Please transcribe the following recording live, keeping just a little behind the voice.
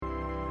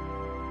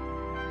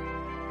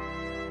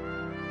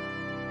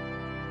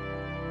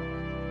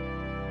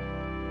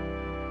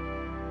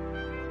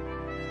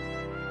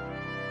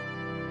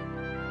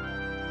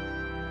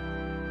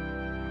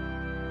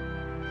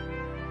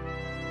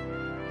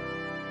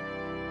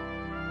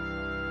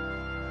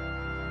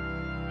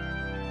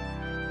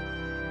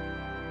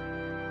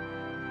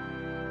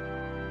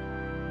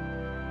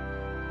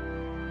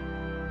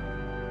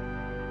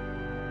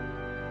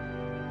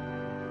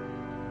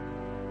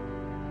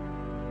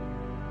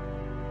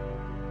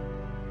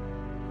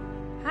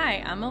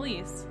Hi, I'm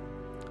Elise.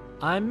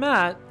 I'm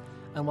Matt,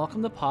 and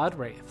welcome to Pod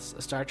Wraiths,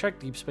 a Star Trek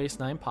Deep Space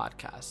Nine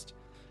podcast.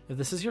 If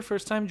this is your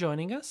first time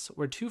joining us,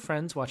 we're two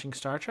friends watching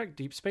Star Trek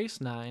Deep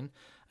Space Nine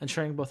and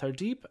sharing both our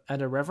deep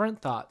and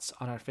irreverent thoughts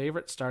on our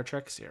favorite Star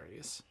Trek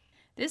series.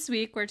 This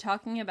week, we're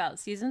talking about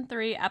Season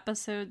 3,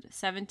 Episode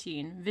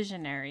 17,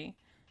 Visionary,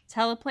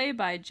 teleplay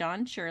by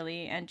John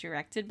Shirley and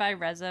directed by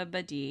Reza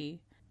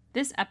Badi'i.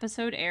 This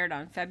episode aired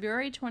on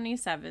February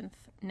 27th,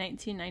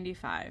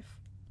 1995.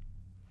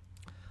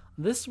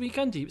 This week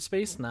on Deep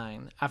Space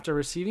Nine, after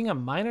receiving a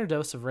minor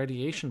dose of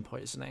radiation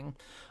poisoning,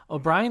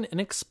 O'Brien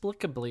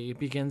inexplicably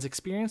begins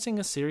experiencing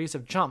a series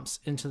of jumps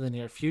into the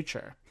near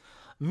future.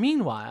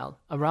 Meanwhile,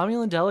 a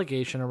Romulan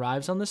delegation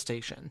arrives on the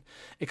station,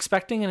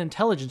 expecting an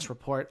intelligence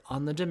report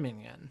on the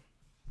Dominion.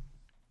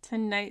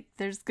 Tonight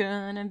there's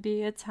gonna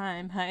be a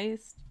time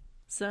heist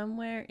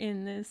somewhere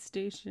in this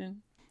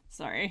station.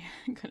 Sorry,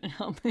 I couldn't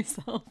help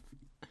myself.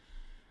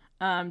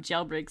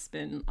 Jailbreak's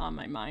been on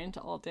my mind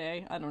all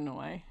day. I don't know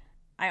why.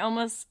 I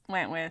almost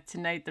went with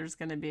tonight there's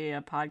going to be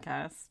a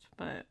podcast,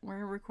 but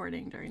we're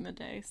recording during the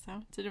day, so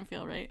it didn't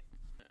feel right.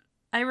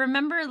 I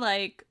remember,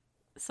 like,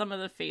 some of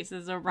the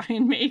faces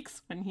O'Brien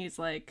makes when he's,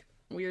 like,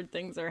 weird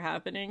things are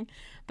happening,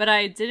 but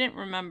I didn't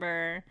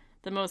remember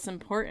the most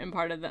important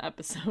part of the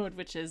episode,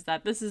 which is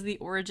that this is the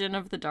origin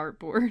of the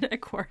dartboard at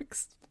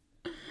Quark's.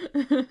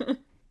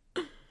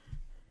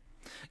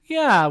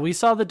 Yeah, we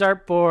saw the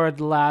dartboard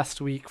last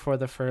week for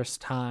the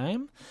first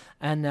time,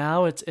 and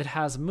now it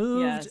has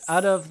moved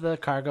out of the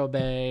cargo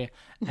bay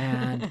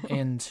and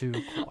into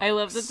Quark's. I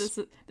love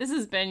that this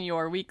has been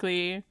your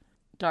weekly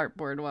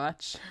dartboard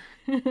watch.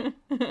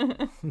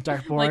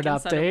 Dartboard like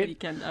update.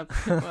 Weekend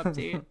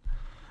update.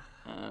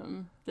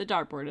 The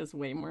dartboard is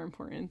way more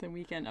important than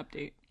weekend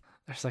update.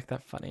 There's like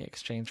that funny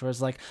exchange where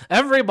it's like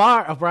every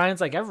bar. O'Brien's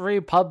like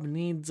every pub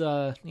needs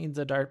a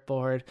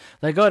dartboard.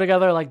 They go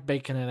together like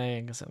bacon and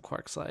eggs, and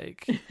Quark's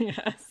like,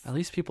 yes. At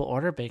least people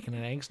order bacon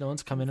and eggs. No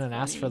one's come in and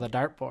asked for the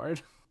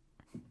dartboard.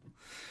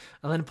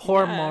 And then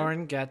poor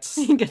Morn gets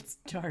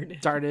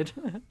darted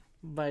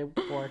by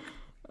Quark.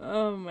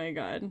 Oh my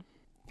god.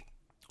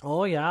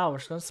 Oh yeah, we're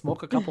just gonna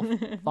smoke a couple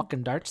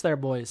fucking darts there,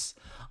 boys.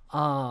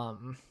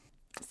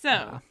 This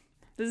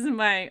is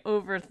my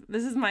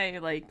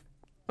like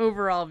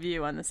overall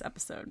view on this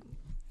episode.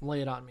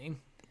 Lay it on me.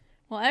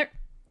 Well,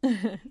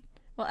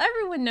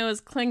 everyone knows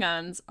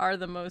Klingons are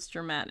the most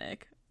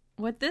dramatic.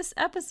 What this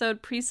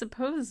episode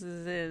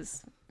presupposes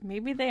is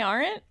maybe they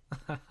aren't.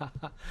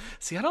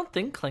 See, I don't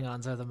think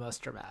Klingons are the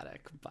most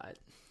dramatic, but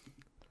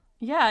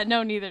yeah,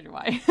 no, neither do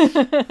I.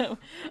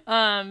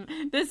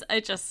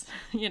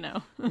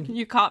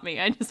 You caught me.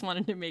 I just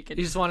wanted to make it.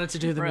 You just wanted to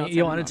do the meme.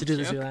 You wanted to do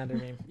the Zoolander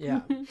meme.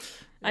 Yeah.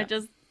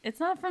 It's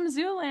not from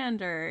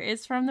Zoolander.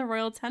 It's from the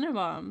Royal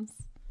Tenenbaums.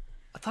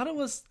 I thought it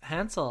was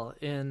Hansel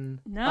in...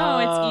 No,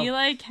 it's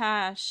Eli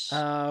Cash.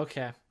 Oh,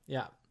 okay.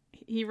 Yeah.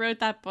 He wrote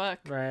that book.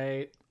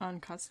 Right. On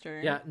Custer.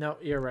 Yeah, no,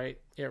 you're right.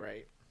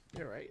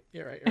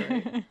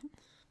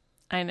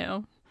 I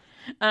know.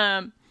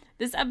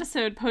 This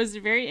episode posed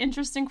a very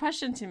interesting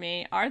question to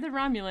me. Are the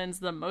Romulans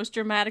the most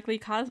dramatically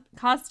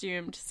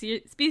costumed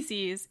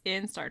species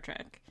in Star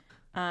Trek?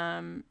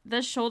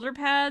 The shoulder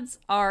pads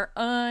are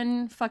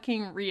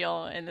unfucking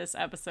real in this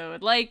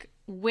episode. Like,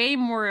 way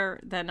more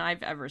than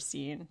I've ever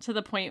seen, to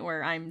the point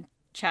where I'm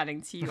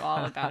chatting to you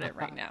all about it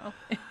right now.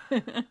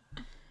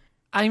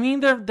 I mean,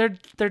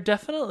 they're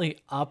definitely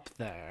up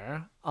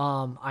there.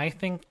 I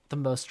think the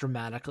most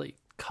dramatically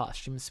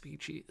costume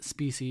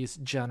species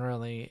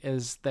generally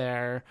is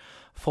their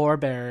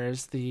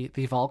forebears, the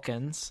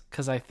Vulcans,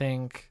 because I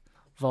think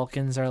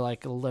Vulcans are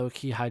like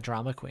low-key high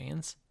drama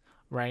queens.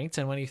 Right?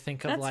 And when you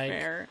think of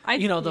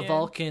the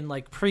Vulcan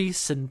like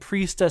priests and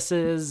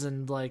priestesses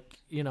and like,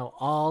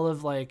 all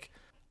of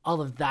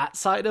that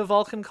side of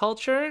Vulcan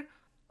culture,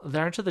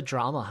 they're into the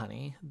drama,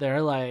 honey.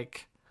 They're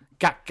like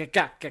ga ga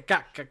ga ga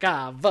ga ga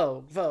ga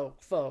vogue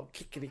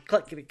kickity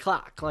clickety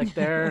clock. Like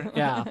they're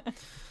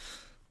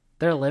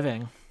they're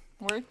living.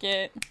 Work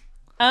it.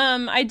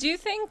 I do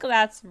think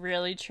that's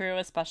really true,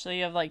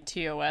 especially of like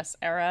TOS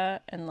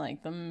era and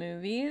like the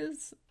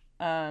movies.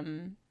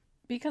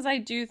 Because I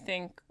do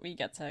think we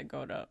get to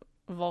go to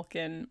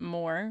Vulcan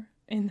more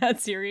in that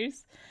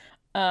series.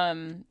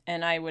 And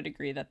I would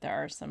agree that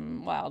there are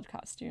some wild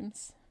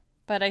costumes.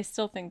 But I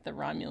still think the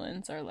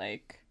Romulans are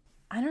like,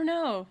 I don't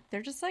know.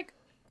 They're just like,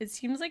 it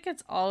seems like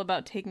it's all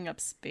about taking up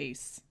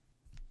space.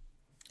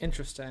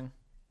 Interesting.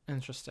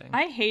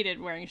 I hated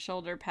wearing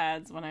shoulder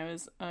pads when I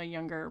was a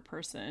younger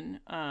person.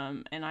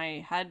 And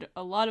I had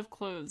a lot of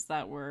clothes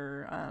that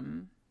were...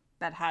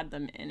 that had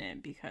them in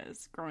it,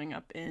 because growing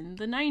up in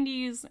the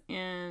 90s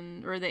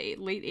or the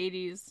late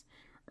 80s,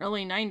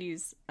 early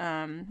 90s,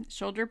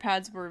 shoulder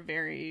pads were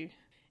very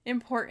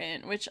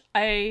important, which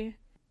I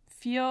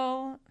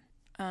feel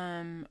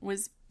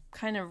was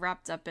kind of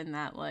wrapped up in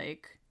that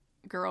like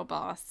girl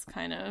boss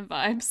kind of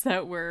vibes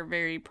that were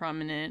very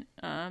prominent.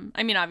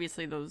 I mean,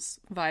 obviously those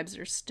vibes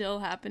are still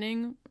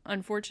happening,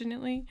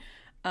 unfortunately,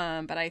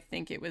 but I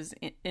think it was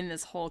in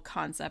this whole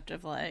concept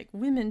of like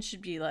women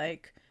should be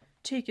like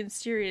taken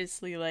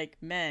seriously like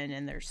men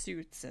and their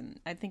suits, and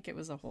I think it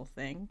was a whole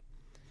thing.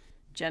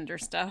 Gender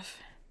stuff.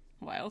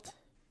 Wild.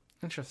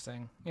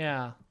 Interesting.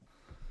 Yeah.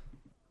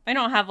 I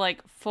don't have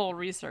like full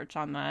research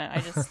on that.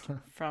 I just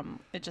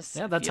it just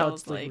yeah, that's how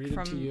feels it's like read it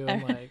from to you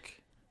and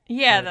like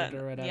yeah, that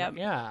or whatever.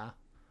 Yep.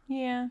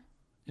 Yeah.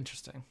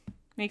 Interesting.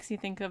 Makes you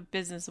think of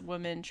business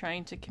women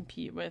trying to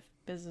compete with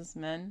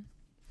businessmen.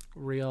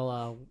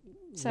 Real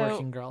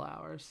working girl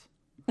hours.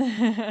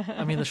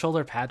 I mean, the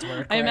shoulder pads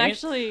work. I'm right?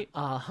 actually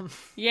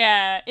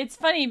yeah, it's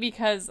funny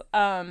because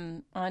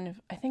on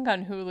I think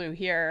on Hulu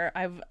here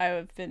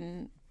I've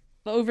been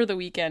over the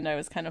weekend I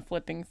was kind of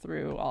flipping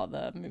through all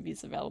the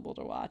movies available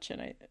to watch,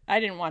 and I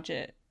didn't watch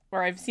it,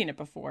 or I've seen it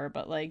before,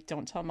 but like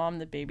Don't Tell Mom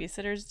the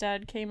Babysitter's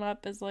Dead came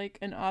up as like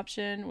an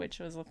option, which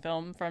was a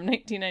film from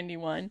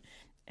 1991,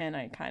 and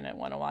I kind of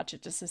want to watch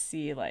it just to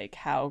see like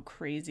how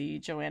crazy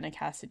Joanna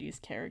Cassidy's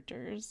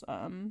characters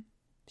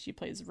she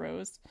plays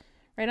Rose.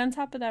 Right on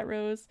top of that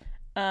Rose,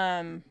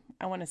 I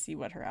want to see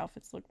what her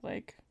outfits look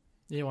like.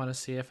 You want to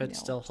see if it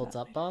still holds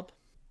up, Bob?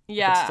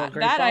 Yeah,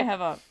 great, that Bob? I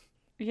have a...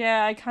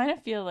 Yeah, I kind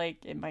of feel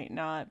like it might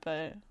not,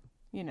 but,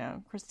 you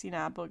know, Christina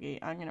Applegate,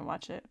 I'm going to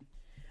watch it.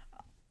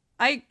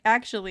 I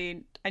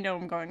know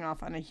I'm going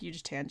off on a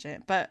huge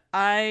tangent, but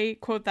I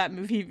quote that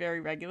movie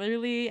very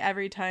regularly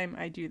every time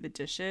I do the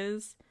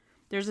dishes.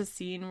 There's a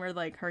scene where,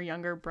 like, her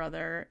younger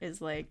brother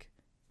is, like,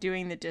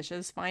 doing the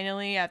dishes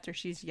finally after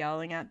she's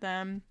yelling at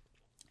them.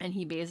 And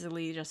he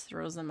basically just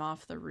throws them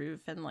off the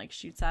roof and, like,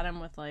 shoots at him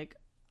with, like,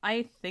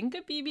 I think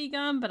a BB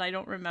gun, but I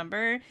don't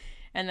remember.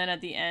 And then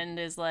at the end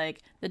is,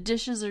 like, the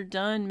dishes are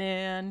done,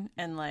 man.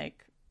 And,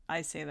 like,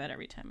 I say that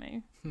every time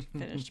I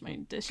finish my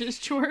dishes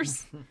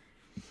chores.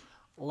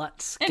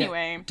 Let's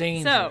anyway, get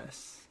dangerous.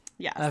 So,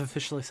 yes. I've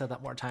officially said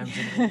that more times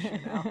than I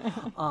should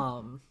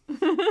now.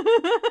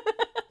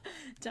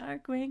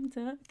 Darkwing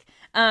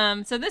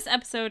Duck. So this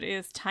episode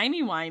is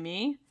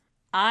Timey-wimey.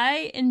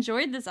 I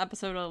enjoyed this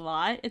episode a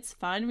lot. It's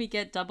fun. We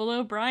get double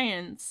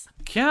O'Briens.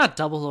 Yeah,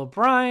 double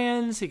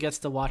O'Briens. He gets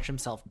to watch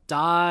himself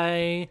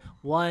die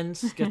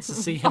once, gets to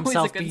see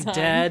himself be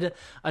dead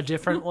a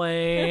different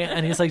way.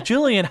 And he's like,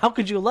 Julian, how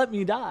could you let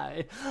me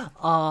die?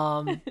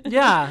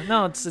 Yeah,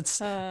 no, it's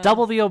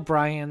double the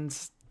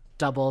O'Briens,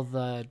 double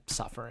the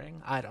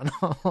suffering. I don't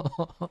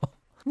know.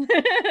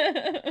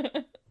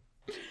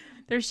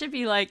 There should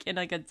be like in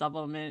like a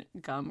double mint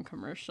gum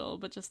commercial,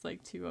 but just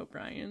like two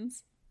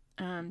O'Briens.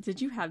 Did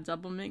you have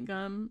double mint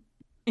gum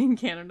in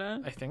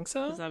Canada? I think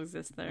so. Does that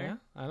exist there?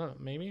 Yeah, I don't know.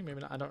 Maybe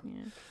not. I don't.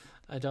 Yeah.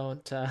 I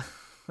don't.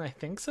 I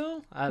think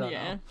so. I don't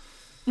know.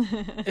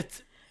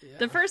 It's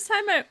the first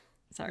time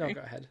Sorry. No,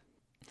 go ahead.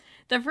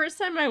 The first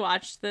time I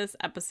watched this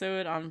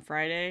episode on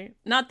Friday,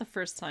 not the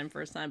first time,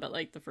 but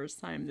like the first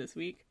time this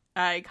week,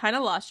 I kind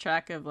of lost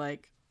track of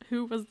like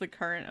who was the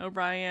current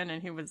O'Brien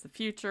and who was the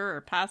future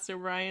or past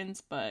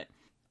O'Briens, but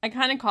I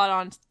kind of caught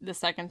on the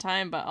second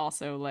time, but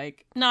also,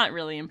 like, not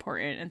really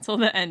important until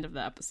the end of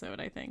the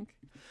episode, I think.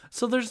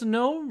 So there's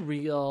no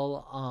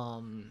real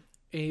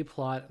A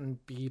plot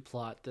and B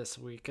plot this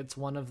week. It's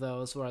one of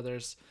those where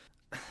there's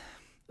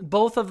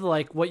both of,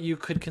 like, what you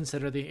could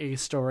consider the A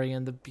story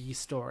and the B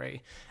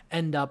story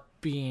end up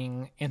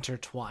being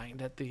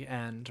intertwined at the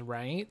end,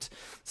 right?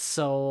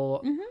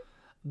 So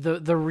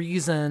the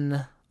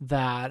reason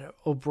that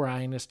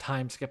O'Brien is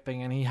time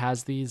skipping and he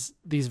has these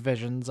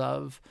visions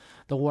of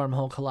the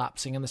wormhole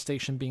collapsing and the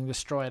station being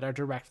destroyed are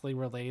directly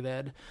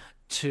related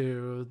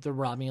to the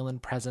Romulan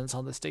presence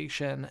on the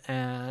station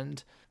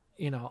and,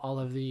 you know, all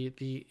of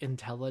the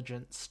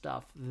intelligence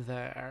stuff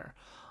there.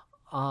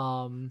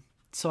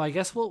 So I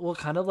guess we'll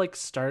kind of like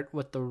start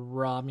with the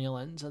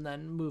Romulans and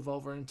then move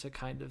over into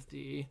kind of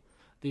the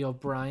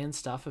O'Brien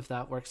stuff, if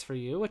that works for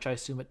you, which I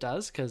assume it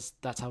does because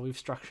that's how we've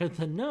structured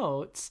the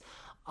notes.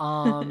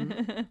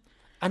 And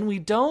we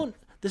don't,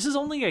 this is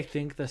only, I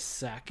think, the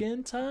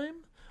second time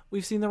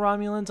we've seen the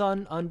Romulans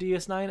on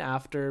DS9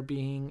 after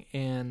being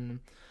in,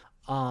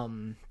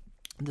 the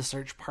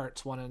Search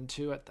parts 1 and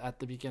 2 at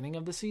the beginning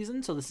of the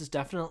season. So this is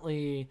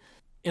definitely,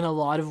 in a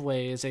lot of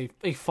ways, a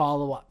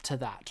follow-up to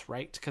that,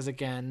 right? Because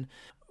again,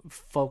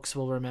 folks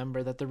will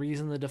remember that the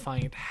reason the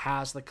Defiant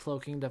has the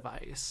cloaking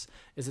device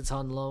is it's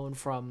on loan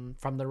from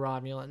the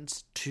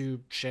Romulans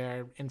to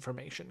share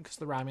information, because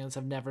the Romulans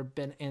have never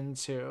been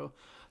into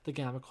the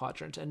Gamma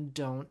Quadrant and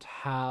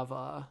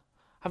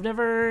have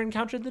never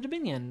encountered the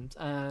Dominion,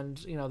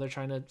 and you know they're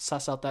trying to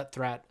suss out that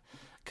threat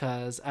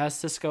because, as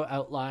Sisko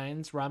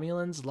outlines,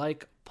 Romulans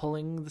like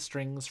pulling the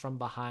strings from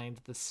behind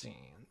the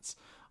scenes,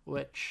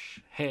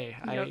 which, hey,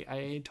 yep.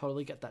 I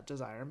totally get that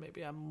desire.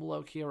 Maybe I'm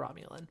low-key a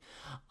Romulan.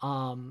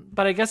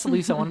 But I guess,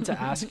 Lisa, I wanted to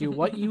ask you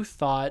what you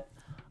thought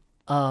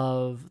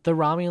of the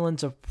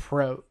Romulans'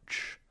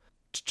 approach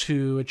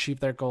to achieve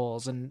their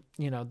goals and,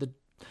 you know, the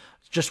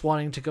just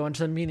wanting to go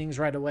into the meetings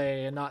right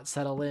away and not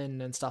settle in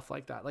and stuff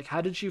like that. Like,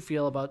 how did you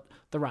feel about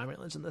the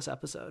Romulans in this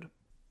episode?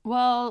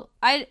 Well,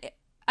 I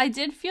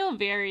did feel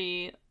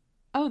very...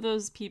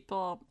 those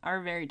people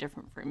are very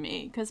different from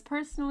me. Because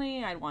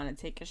personally, I'd want to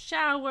take a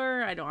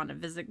shower. I'd want to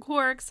visit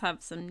Quarks,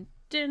 have some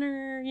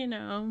dinner, you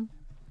know.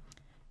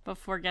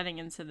 before getting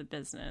into the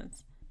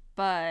business.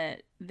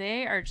 But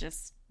they are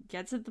just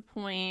get to the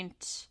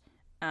point.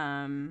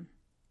 And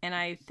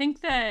I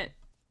think that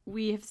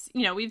we've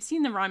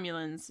seen the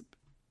Romulans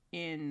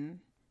in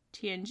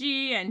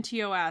TNG and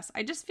TOS.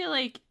 I just feel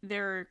like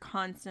they're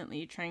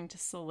constantly trying to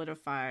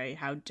solidify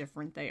how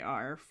different they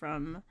are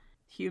from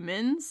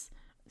humans.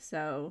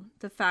 So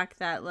the fact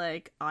that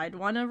like I'd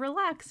want to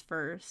relax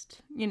first,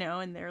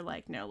 and they're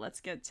like, no, let's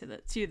get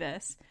to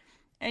this.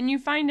 And you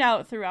find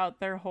out throughout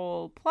their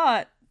whole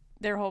plot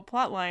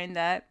line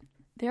that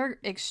they're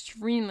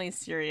extremely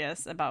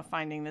serious about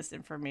finding this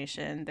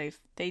information.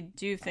 They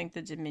do think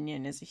the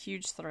Dominion is a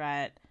huge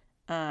threat.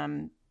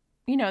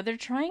 They're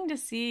trying to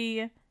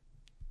see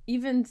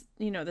even,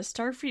 the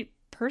Starfleet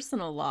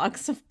personal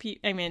logs of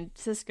people. I mean,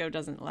 Cisco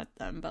doesn't let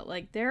them, but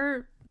like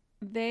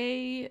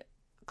they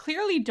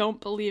clearly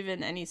don't believe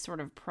in any sort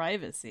of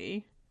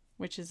privacy,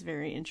 which is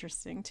very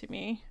interesting to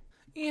me.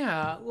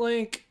 Yeah,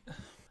 like,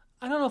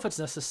 I don't know if it's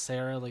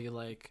necessarily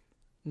like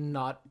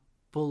not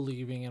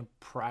believing in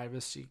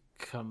privacy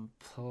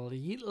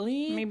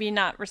completely. Maybe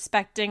not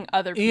respecting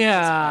other people's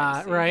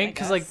privacy, right?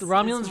 Because like the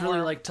Romulans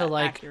really like to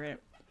like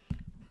accurate.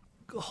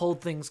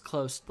 hold things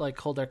close, like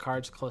hold their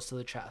cards close to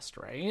the chest,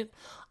 right?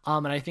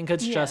 And I think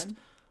it's just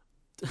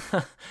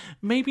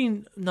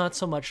maybe not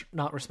so much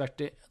not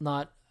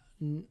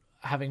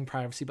having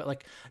privacy, but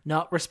like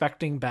not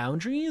respecting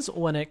boundaries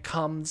when it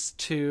comes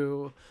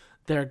to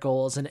their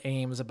goals and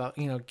aims about,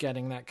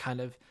 getting that kind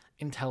of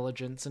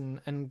intelligence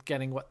and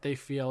getting what they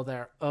feel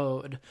they're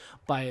owed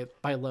by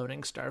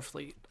loaning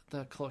Starfleet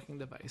the cloaking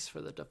device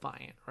for the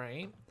Defiant,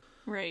 right?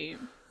 Right.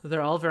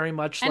 They're all very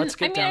much, let's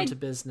get down to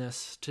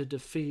business to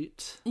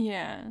defeat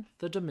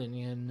the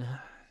Dominion.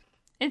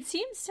 It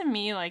seems to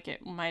me like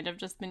it might have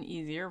just been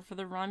easier for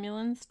the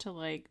Romulans to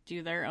like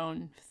do their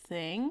own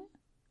thing.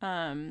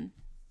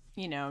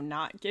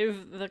 Not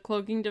give the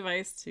cloaking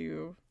device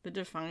to the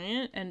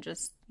Defiant and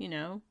just,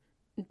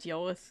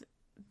 deal with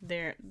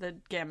the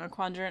Gamma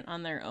Quadrant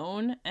on their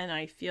own. And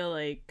I feel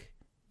like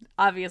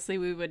obviously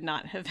we would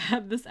not have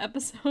had this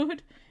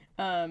episode.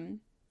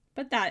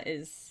 But that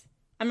is,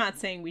 I'm not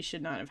saying we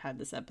should not have had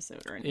this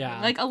episode or anything.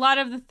 Yeah. Like a lot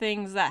of the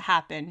things that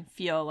happen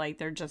feel like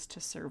they're just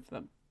to serve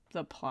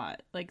the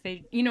plot. Like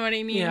they, you know what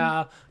I mean?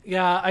 Yeah.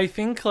 I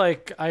think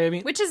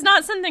which is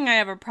not something I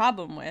have a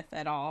problem with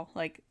at all.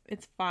 Like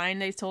it's fine.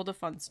 They told a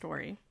fun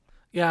story.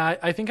 Yeah,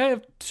 I think I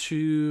have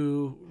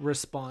two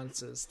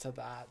responses to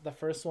that. The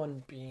first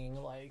one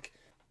being like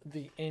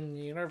the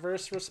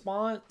in-universe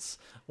response,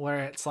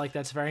 where it's like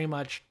that's very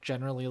much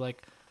generally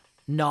like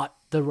not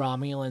the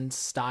Romulan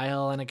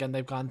style. And again,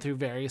 they've gone through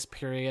various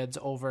periods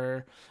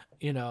over,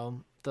 the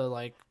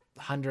like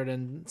 100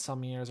 and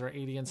some years or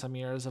 80 and some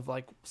years of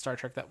like Star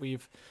Trek that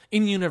we've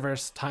in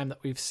universe time that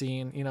we've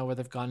seen, where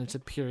they've gone into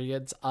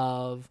periods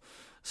of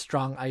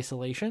strong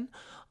isolation.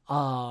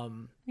 So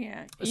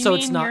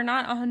it's not, you're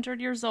not 100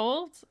 years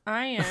old?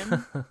 I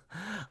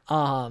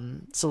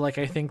am. So like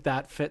I think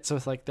that fits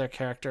with like their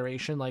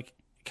characterization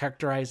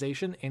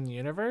in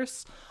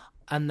universe.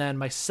 And then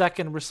my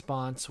second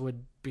response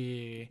would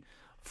be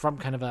from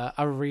kind of a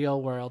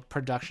real world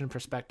production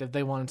perspective.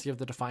 They wanted to give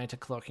the Defiant a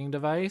cloaking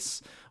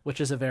device, which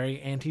is a very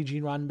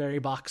anti-Gene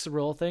Roddenberry box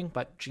rule thing,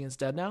 but Gene's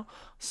dead now,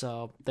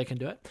 so they can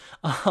do it.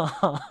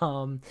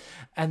 And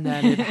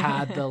then it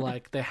had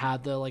they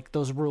had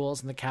those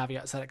rules and the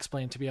caveats that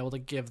explained to be able to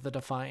give the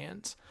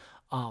Defiant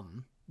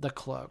the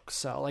cloak.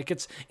 So like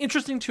it's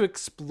interesting to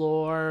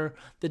explore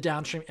the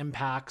downstream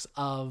impacts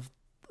of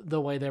the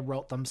way they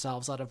wrote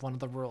themselves out of one of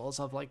the rules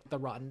of like the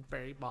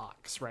Roddenberry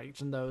box, right?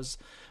 And those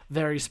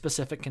very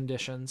specific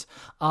conditions.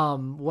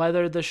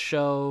 Whether the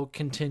show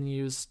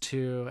continues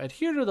to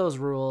adhere to those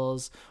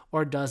rules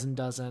or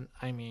doesn't,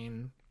 I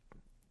mean,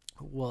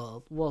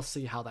 we'll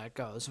see how that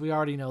goes. We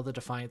already know the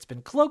Defiant's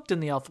been cloaked in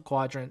the Alpha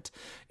Quadrant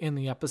in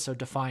the episode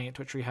Defiant,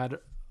 which we had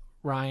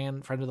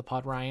Ryan, friend of the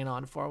pod, Ryan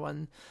on for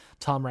when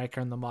Tom Riker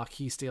and the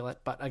Maquis steal it.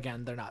 But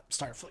again, they're not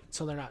Starfleet,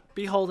 so they're not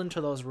beholden to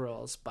those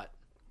rules, but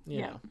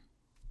you know.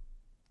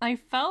 I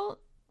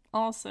felt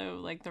also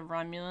like the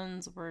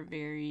Romulans were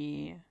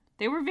very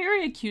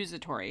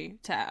accusatory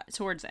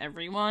towards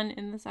everyone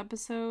in this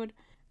episode.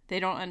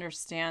 They don't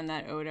understand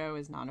that Odo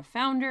is not a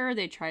founder.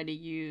 They try to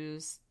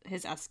use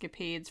his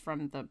escapades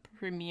from the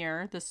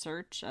premiere, The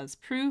Search, as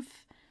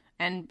proof.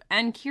 And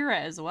Kira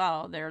as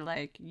well. They're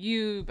like,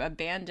 you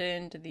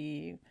abandoned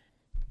the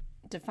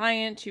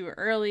Defiant too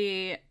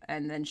early.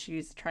 And then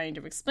she's trying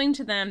to explain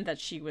to them that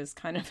she was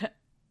kind of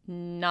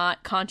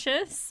not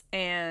conscious.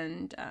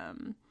 And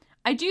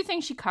I do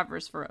think she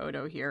covers for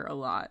Odo here a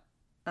lot.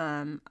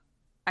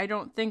 I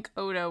don't think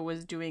Odo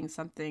was doing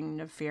something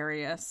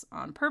nefarious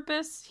on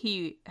purpose.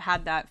 He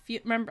had that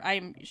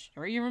I'm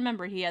sure you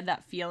remember he had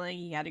that feeling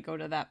he had to go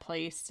to that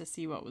place to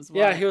see what was what.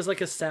 Yeah, he was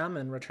like a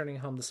salmon returning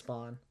home to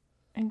spawn.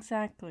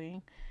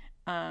 Exactly.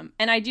 And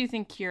I do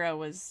think Kira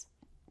was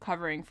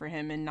covering for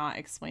him and not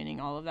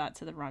explaining all of that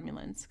to the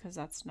Romulans, because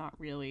that's not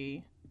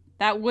really...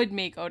 That would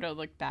make Odo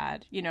look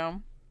bad, you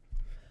know?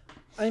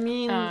 I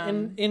mean,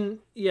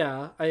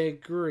 yeah, I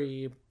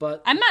agree,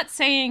 but... I'm not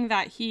saying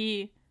that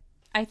he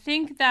I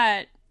think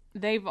that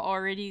they've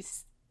already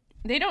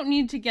they don't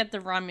need to get the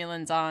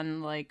Romulans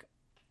on like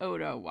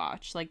Odo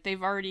watch. Like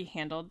they've already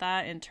handled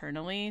that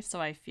internally,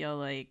 so I feel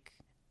like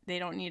they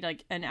don't need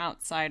like an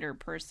outsider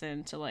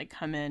person to like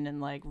come in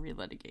and like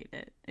relitigate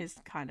it. Is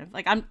kind of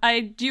like I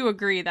do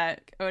agree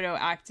that Odo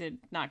acted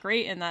not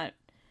great in that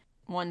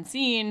one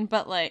scene,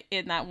 but like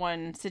in that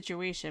one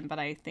situation, but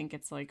I think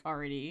it's like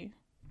already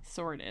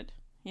sorted,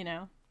 you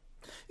know?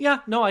 Yeah,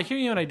 no, I hear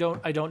you, and I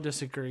don't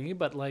disagree,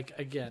 but like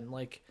again,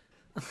 like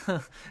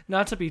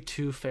not to be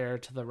too fair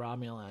to the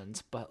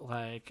Romulans, but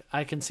like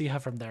I can see how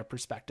from their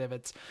perspective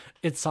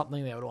it's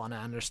something they would want to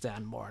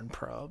understand more and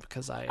probe,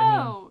 because I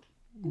mean,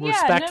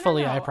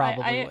 respectfully, no. I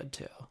probably would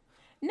too.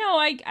 No,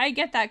 I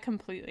get that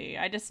completely.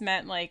 I just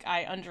meant like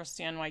I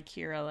understand why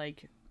Kira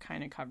like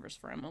kind of covers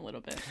for him a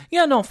little bit.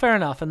 Yeah, no, fair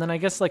enough. And then I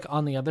guess like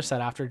on the other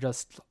side, after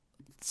just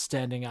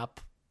standing up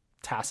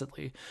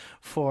tacitly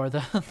for the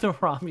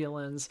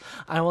Romulans,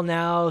 I will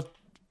now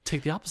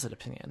take the opposite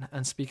opinion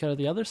and speak out of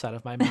the other side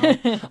of my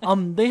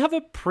mouth. They have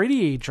a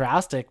pretty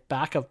drastic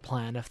backup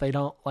plan if they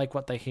don't like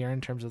what they hear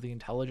in terms of the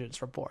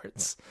intelligence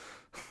reports.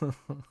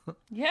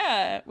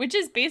 Yeah, which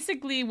is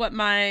basically what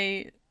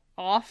my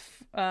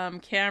off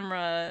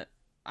camera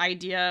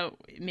idea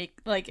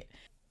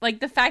like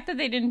the fact that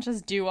they didn't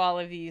just do all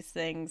of these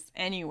things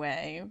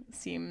anyway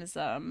seems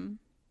I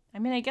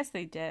mean, I guess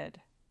they did.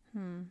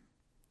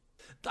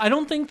 I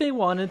don't think they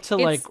wanted to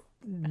like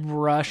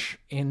rush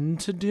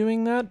into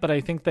doing that, but I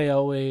think they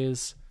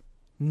always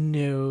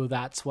knew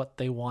that's what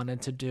they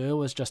wanted to do,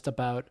 was just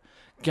about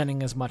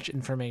getting as much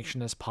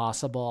information as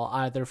possible,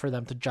 either for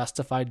them to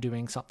justify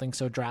doing something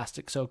so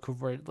drastic so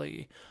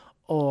covertly,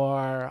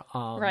 or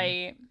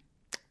right,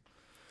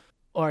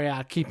 or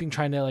yeah,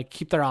 trying to like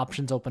keep their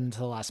options open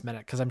until the last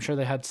minute, because I'm sure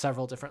they had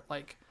several different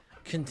like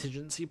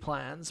contingency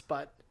plans.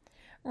 But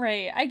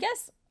right, I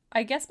guess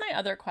my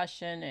other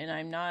question,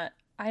 and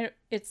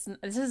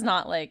this is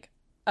not like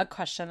a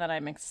question that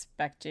I'm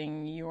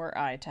expecting you or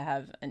I to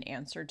have an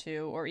answer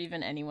to, or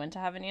even anyone to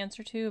have an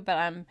answer to,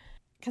 but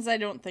because I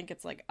don't think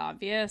it's like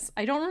obvious.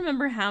 I don't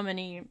remember how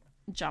many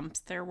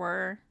jumps there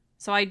were,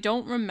 so I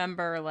don't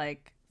remember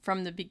like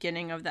from the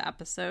beginning of the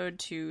episode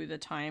to the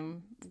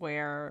time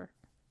where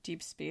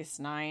Deep Space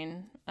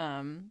Nine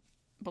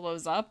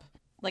blows up,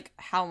 like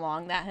how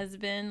long that has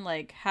been.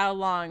 Like how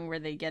long were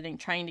they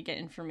trying to get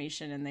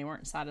information and they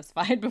weren't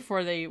satisfied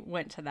before they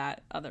went to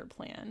that other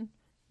plan?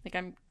 Like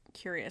I'm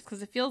curious,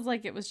 because it feels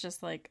like it was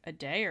just like a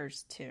day or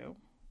two,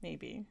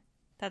 maybe.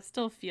 That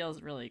still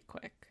feels really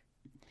quick.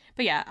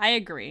 But yeah, I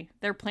agree.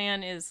 Their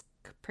plan is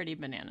pretty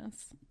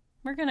bananas.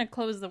 We're gonna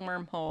close the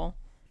wormhole,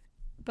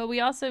 but we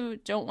also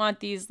don't want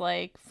these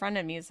like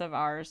frenemies of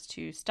ours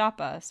to stop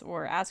us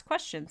or ask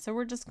questions, so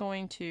we're just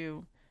going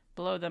to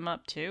blow them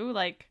up too.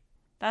 Like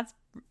that's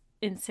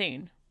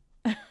insane.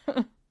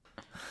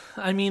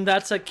 I mean,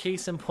 that's a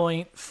case in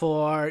point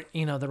for, the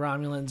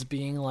Romulans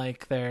being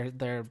like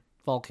their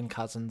Vulcan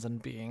cousins and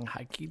being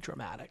high-key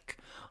dramatic.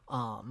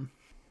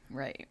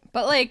 Right.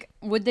 But like,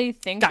 would they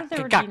think that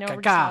there would be no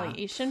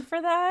retaliation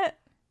for that?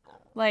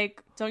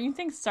 Like, don't you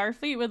think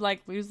Starfleet would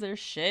like lose their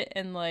shit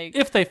and like,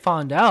 if they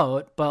found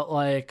out? But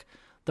like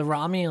the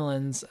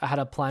Romulans had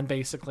a plan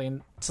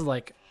basically to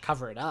like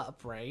cover it up,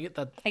 right?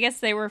 That I guess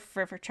they were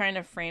for trying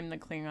to frame the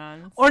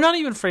Klingons, or not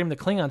even frame the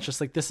Klingons, just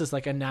like this is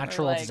like a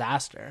natural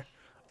disaster,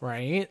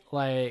 right?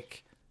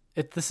 Like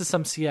this is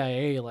some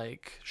CIA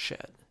like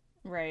shit.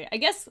 Right. I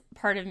guess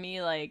part of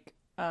me like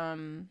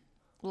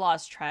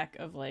lost track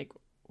of like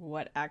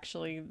what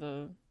actually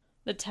the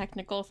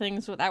technical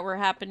things that were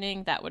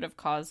happening that would have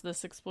caused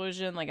this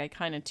explosion. Like I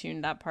kind of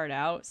tuned that part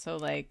out, so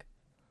like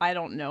I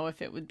don't know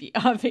if it would be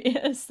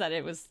obvious that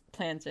it was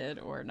planted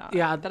or not.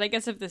 Yeah. But I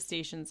guess if the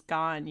station's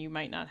gone, you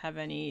might not have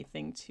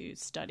anything to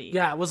study.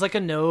 Yeah, it was like a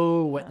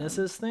no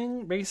witnesses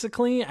thing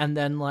basically, and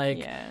then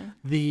like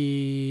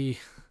the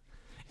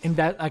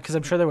because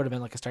I'm sure there would have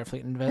been like a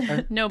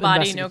Starfleet no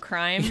body, no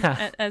crime,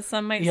 as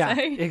some might say. Yeah,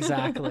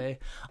 exactly.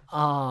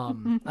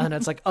 And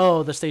it's like,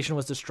 oh, the station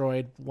was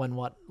destroyed when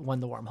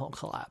the wormhole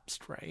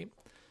collapsed, right?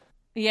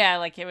 Yeah,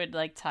 like it would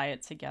like tie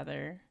it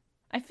together.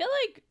 I feel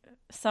like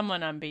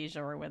someone on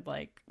Bajor would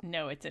like,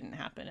 no, it didn't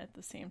happen at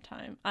the same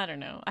time. I don't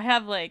know. I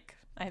have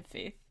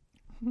faith.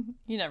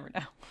 You never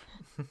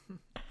know.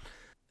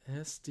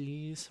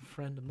 SD's a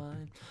friend of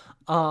mine.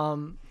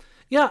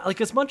 Yeah, like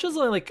as much as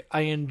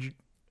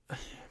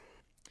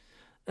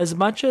as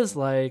much as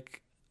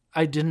like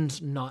I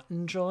didn't not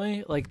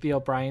enjoy like the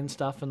O'Brien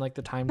stuff and like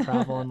the time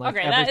travel and like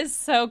okay, that is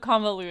so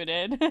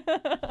convoluted.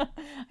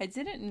 I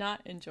didn't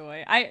not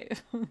enjoy. I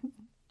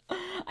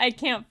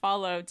can't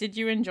follow. Did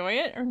you enjoy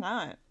it or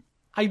not?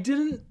 I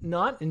didn't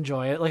not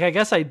enjoy it. Like I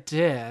guess I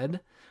did,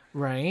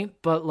 right?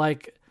 But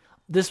like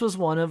this was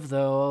one of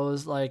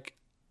those like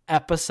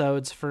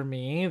episodes for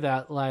me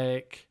that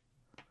like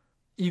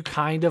you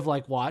kind of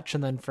like watch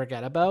and then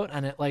forget about,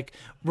 and it like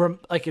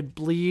it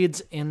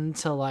bleeds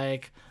into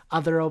like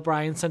other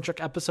O'Brien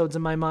centric episodes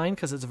in my mind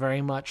because it's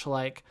very much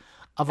like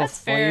of That's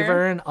a flavor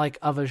fair. And like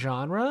of a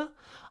genre.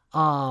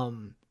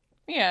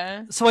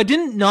 Yeah. So I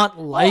didn't not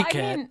like I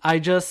it. mean- I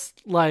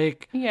just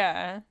like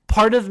Yeah.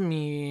 part of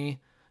me,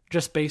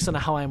 just based on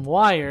how I'm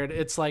wired,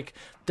 it's like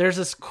there's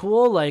this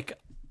cool like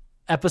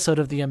episode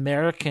of The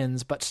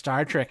Americans but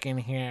Star Trek in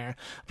here,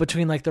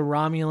 between like the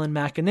Romulan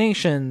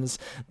machinations,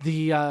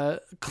 the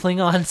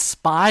Klingon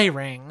spy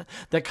ring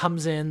that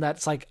comes in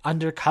that's like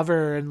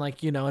undercover and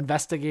like, you know,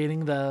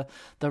 investigating the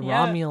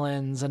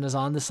Romulans and is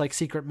on this like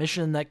secret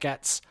mission that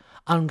gets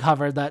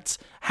uncovered that's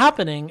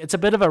happening. It's a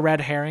bit of a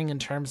red herring in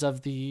terms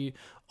of the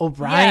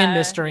O'Brien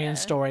mystery and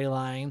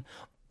storyline,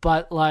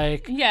 but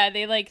like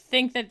they like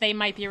think that they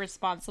might be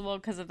responsible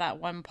because of that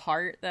one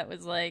part that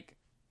was like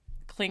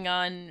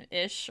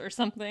Klingon-ish or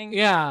something.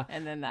 Yeah.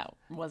 And then that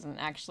wasn't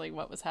actually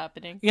what was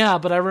happening. Yeah,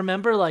 but I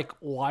remember like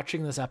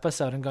watching this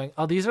episode and going,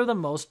 oh, these are the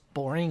most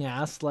boring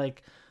ass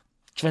like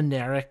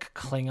generic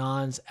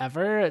Klingons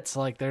ever. It's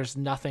like there's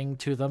nothing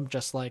to them,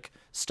 just like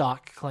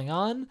stock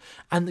Klingon.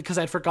 And because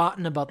I'd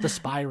forgotten about the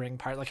spy ring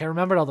part. Like I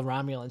remembered all the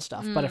Romulan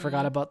stuff, but I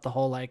forgot about the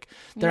whole like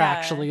they're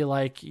actually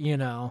like, you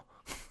know,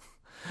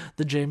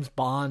 the James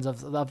Bonds of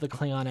the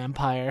Klingon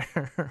Empire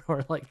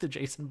or like the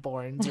Jason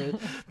Bournes or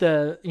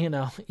the, you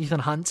know,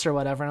 Ethan Hunts or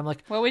whatever. And I'm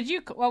like,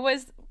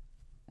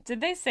 did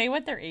they say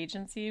what their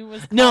agency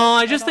was called? No,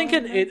 I just think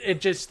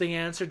it just the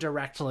answer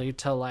directly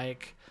to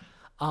like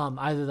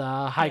either the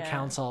High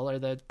Council or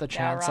the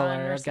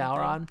Chancellor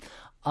Gowron.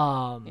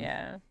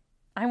 Yeah.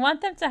 I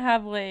want them to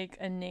have like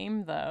a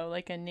name though,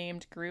 like a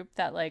named group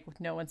that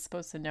like no one's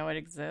supposed to know it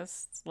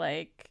exists,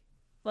 like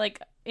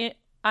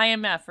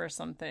IMF or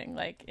something,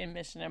 like in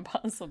Mission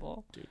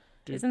Impossible. Dude.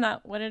 Isn't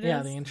that what it is?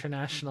 Yeah, the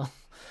international.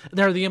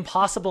 They're the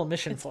Impossible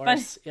Mission Force.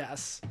 Funny.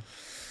 Yes.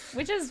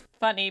 Which is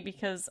funny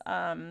because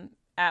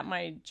at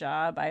my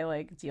job I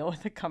like deal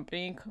with a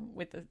company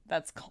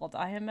that's called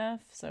IMF,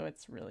 so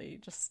it's really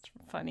just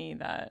funny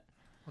that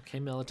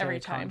military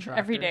contractor.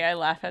 Every day I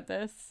laugh at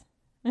this.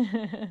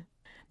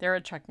 They're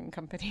a trucking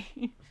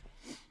company.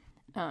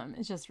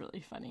 It's just really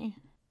funny.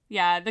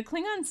 Yeah, the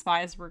Klingon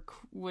spies were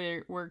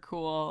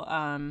cool.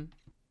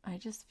 I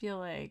just feel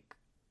like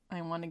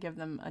I want to give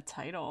them a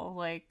title,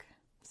 like,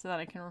 so that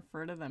I can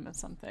refer to them as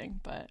something,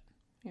 but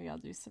maybe I'll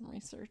do some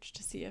research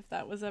to see if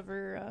that was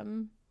ever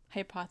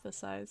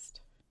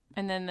hypothesized.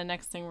 And then the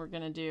next thing we're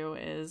going to do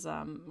is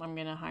I'm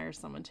going to hire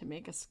someone to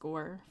make a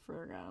score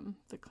for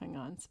the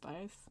Klingon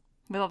spies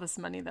with all this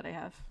money that I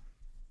have.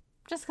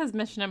 Just because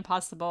Mission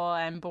Impossible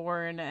and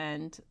Bourne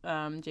and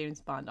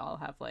James Bond all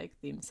have, like,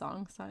 theme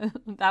songs.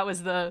 That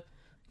was the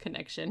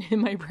connection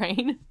in my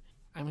brain.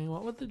 I mean,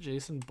 what would the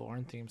Jason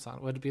Bourne theme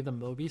song? Would it be the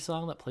Moby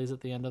song that plays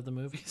at the end of the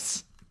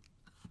movies?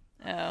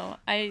 Oh,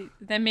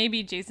 then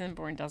maybe Jason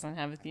Bourne doesn't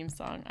have a theme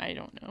song. I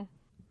don't know.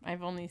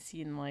 I've only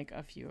seen like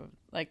a few of,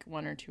 like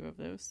one or two of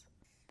those.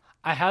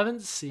 I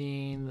haven't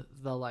seen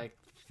the like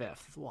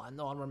fifth one,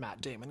 the one where Matt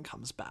Damon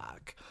comes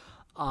back.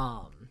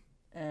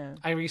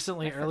 I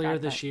recently earlier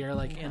this year,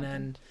 like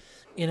in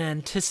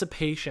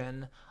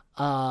anticipation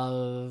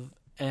of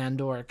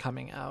Andor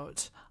coming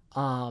out,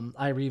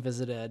 I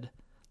revisited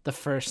the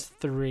first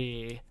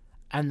three,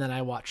 and then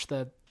I watched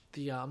the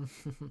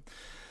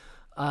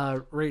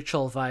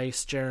Rachel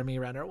Weisz, Jeremy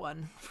Renner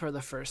one for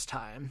the first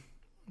time,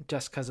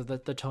 just because of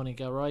the Tony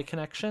Gilroy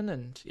connection.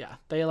 And yeah,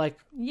 they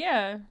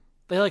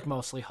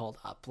mostly hold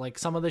up. Like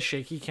some of the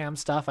shaky cam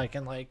stuff I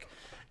can like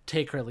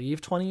take or leave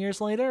 20 years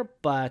later,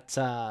 but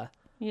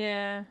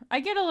yeah,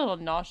 I get a little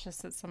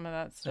nauseous at some of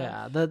that stuff.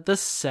 Yeah, the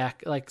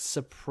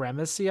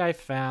supremacy I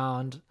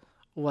found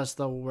was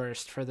the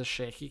worst for the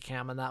shaky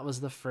cam, and that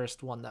was the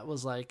first one that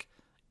was like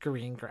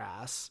green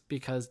grass,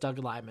 because Doug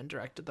Liman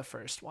directed the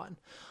first one.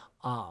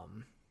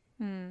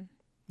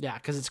 Yeah,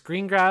 because it's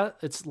green grass,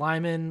 it's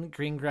Liman,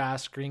 green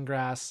grass,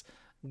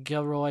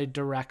 Gilroy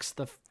directs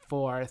the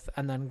fourth,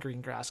 and then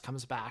green grass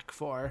comes back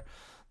for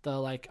the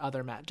like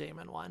other Matt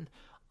Damon one.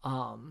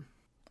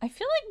 I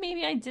feel like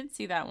maybe I did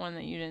see that one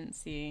that you didn't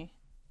see,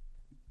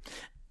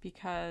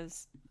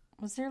 because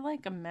was there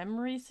like a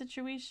memory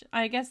situation?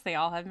 I guess they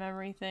all have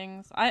memory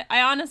things. I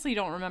honestly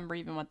don't remember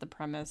even what the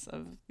premise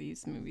of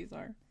these movies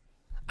are.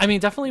 I mean,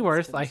 definitely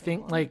worth, I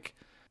think, like,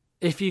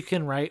 if you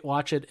can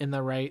watch it in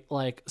the right,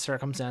 like,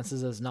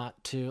 circumstances, as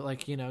not to,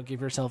 like, you know, give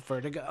yourself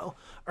vertigo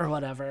or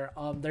whatever.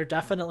 They're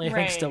definitely, I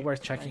think, still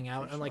worth checking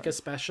out. And, like,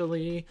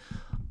 especially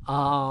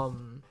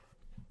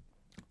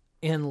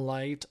in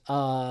light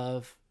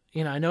of,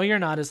 you know, I know you're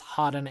not as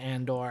hot on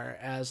Andor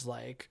as,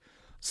 like,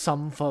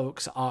 some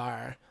folks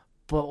are,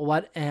 but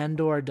what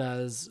Andor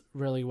does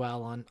really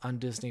well on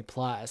Disney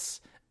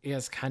Plus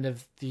is kind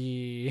of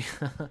the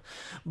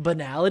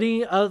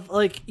banality of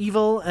like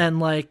evil and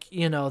like,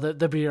 you know,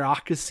 the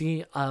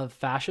bureaucracy of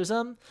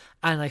fascism.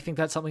 And I think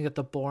that's something that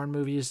the Bourne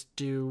movies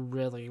do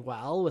really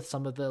well, with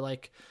some of the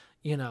like,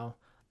 you know,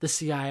 the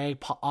CIA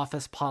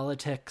office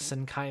politics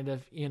and kind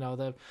of, you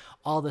know,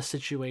 all the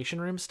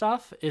Situation Room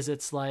stuff. Is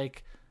it's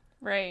like,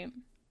 right,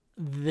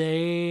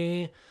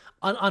 they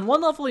on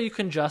one level you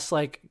can just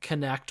like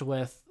connect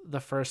with the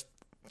first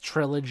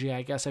trilogy,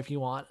 I guess, if you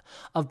want,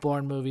 of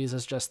Bourne movies,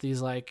 as just these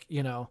like,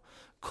 you know,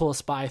 cool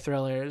spy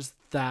thrillers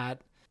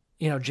that,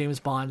 James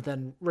Bond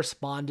then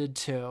responded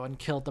to and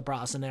killed the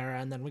Brosnan era,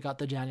 and then we got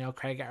the Daniel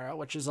Craig era,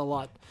 which is a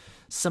lot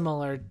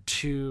similar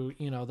to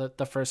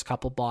the first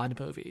couple Bond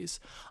movies.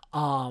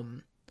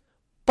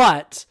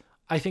 But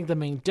I think the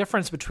main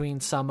difference between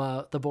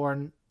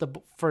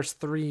the first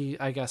three,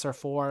 I guess, or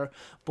four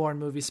Bourne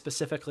movies,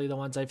 specifically the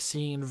ones I've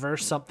seen,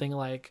 versus something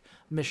like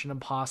Mission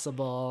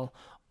Impossible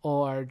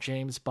or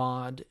James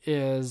Bond,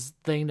 is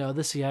they know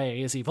the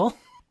CIA is evil.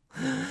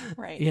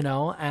 Right.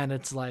 And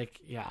it's like,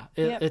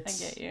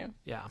 it's, I get you.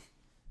 Yeah.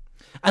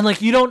 And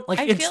like, you don't like,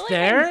 I it's feel like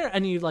there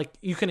and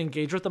you can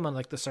engage with them on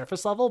like the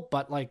surface level,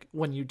 but like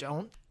when you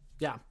don't,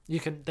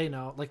 they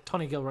know, like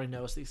Tony Gilroy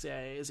knows the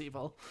CIA is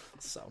evil.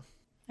 So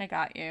I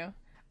got you.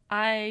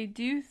 I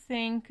do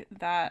think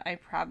that I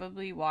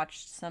probably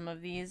watched some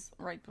of these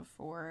right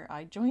before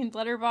I joined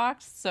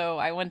Letterboxd, so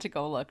I went to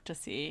go look to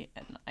see,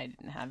 and I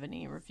didn't have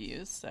any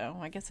reviews, so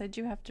I guess I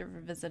do have to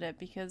revisit it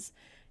because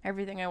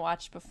everything I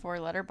watched before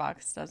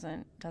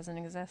Letterboxd doesn't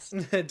exist.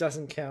 It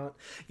doesn't count.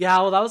 Yeah,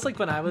 well, that was like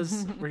when I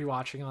was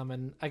rewatching them,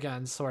 and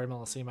again, sorry,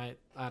 Melissa, you might,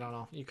 I don't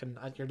know, you can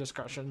at your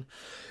discretion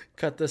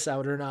cut this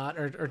out or not,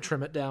 or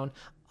trim it down.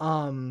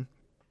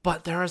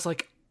 But there was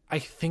like, I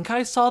think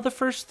I saw the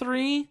first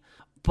three,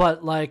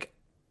 but like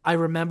I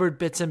remembered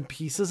bits and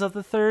pieces of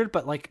the third,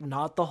 but like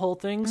not the whole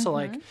thing. So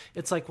like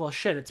it's like, well,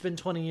 shit, it's been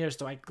 20 years.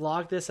 Do I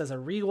log this as a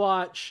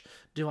rewatch?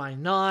 Do I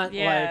not?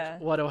 Yeah.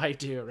 Like, what do I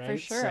do? Right? For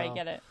sure, I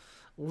get it.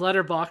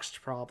 Letterboxd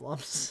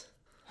problems.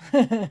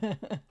 The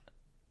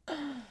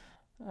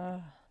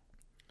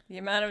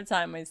amount of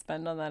time I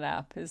spend on that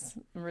app is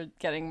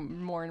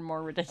getting more and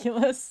more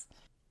ridiculous.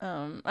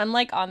 I'm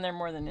like on there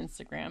more than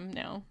Instagram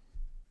now.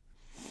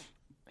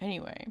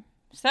 Anyway,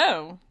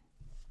 so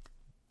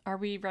are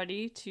we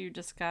ready to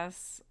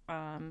discuss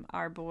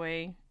our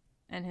boy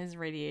and his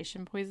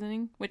radiation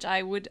poisoning, which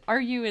I would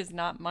argue is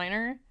not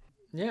minor?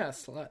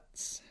 Yes,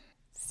 let's.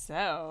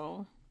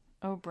 So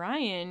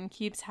O'Brien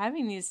keeps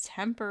having these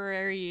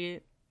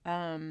temporary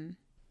let me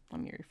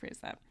rephrase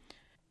that.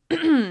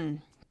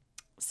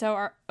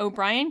 So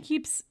O'Brien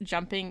keeps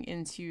jumping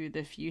into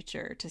the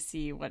future to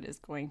see what is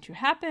going to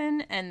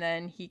happen, and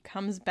then he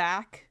comes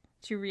back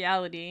to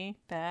reality,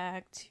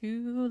 back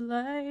to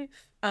life,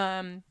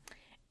 and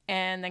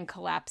then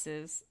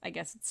collapses. I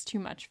guess it's too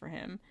much for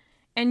him.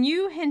 And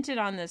you hinted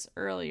on this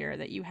earlier,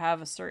 that you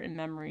have certain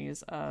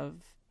memories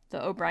of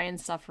the O'Brien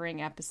suffering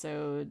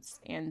episodes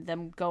and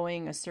them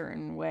going a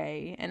certain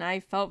way. And I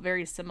felt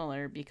very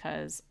similar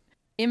because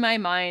in my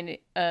mind,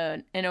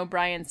 an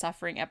O'Brien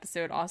suffering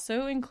episode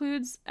also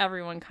includes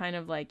everyone kind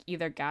of like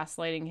either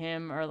gaslighting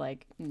him or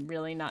like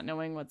really not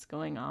knowing what's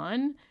going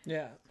on.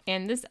 Yeah.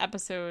 And this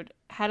episode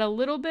had a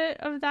little bit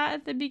of that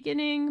at the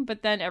beginning,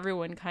 but then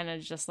everyone kind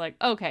of just like,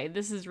 okay,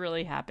 this is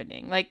really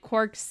happening. Like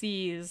Quark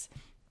sees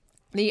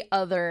the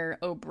other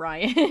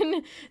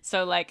O'Brien.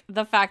 So like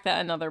the fact that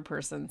another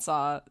person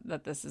saw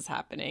that this is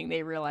happening,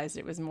 they realized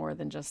it was more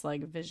than just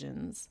like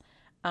visions.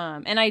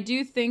 And I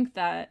do think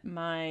that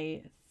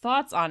my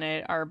thoughts on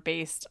it are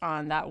based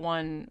on that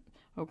one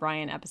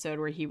O'Brien episode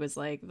where he was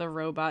like the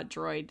robot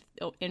droid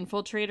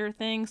infiltrator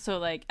thing. So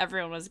like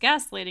everyone was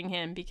gaslighting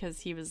him because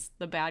he was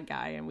the bad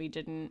guy, and he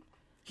didn't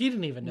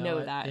even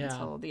know that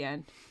until the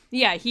end.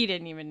 Yeah, he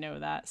didn't even know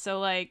that. So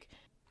like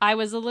I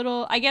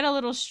get a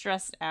little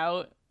stressed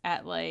out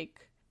at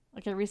like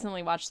I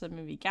recently watched the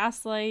movie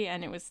Gaslight,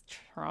 and it was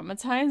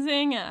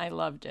traumatizing, and I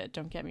loved it,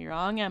 don't get me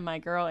wrong. And my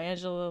girl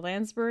Angela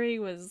Lansbury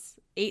was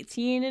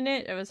 18 in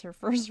it. It was her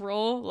first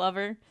role. Love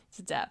her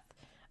to death.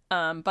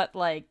 But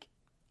like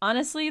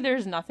honestly,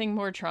 there's nothing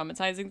more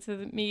traumatizing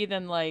to me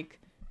than like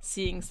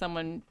seeing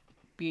someone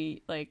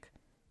be like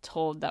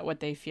told that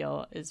what they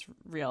feel is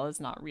real is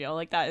not real.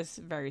 Like that is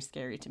very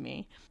scary to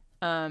me.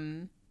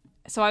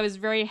 So I was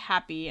very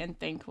happy and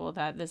thankful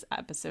that this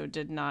episode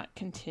did not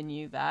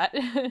continue that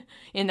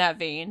in that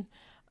vein,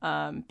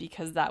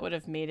 because that would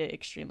have made it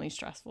extremely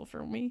stressful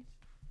for me.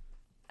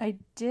 I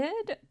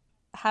did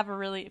have a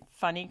really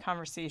funny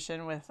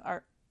conversation with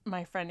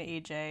my friend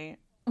AJ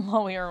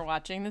while we were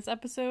watching this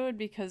episode,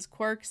 because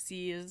Quark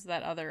sees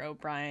that other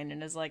O'Brien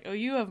and is like, oh,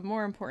 you have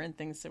more important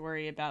things to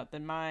worry about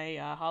than my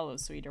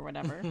holosuite or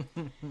whatever.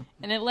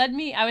 And it led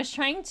me, I was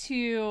trying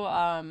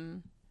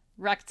to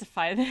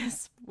rectify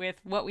this with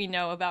what we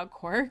know about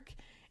Quark,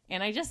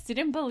 and I just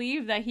didn't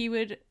believe that he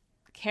would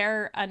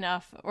care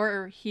enough,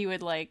 or he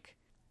would like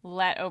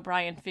let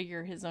O'Brien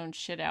figure his own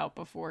shit out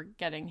before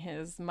getting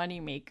his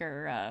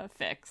moneymaker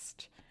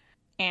fixed.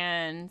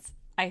 And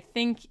I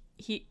think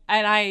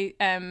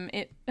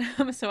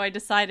so I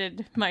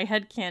decided my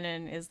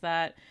headcanon is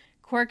that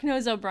Quark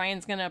knows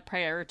O'Brien's gonna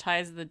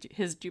prioritize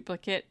his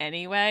duplicate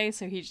anyway,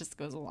 so he just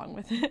goes along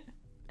with it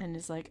and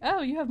is like,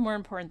 oh, you have more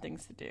important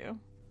things to do.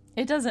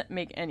 It doesn't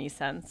make any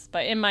sense,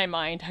 but in my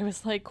mind, I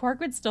was like,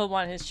 Quark would still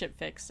want his ship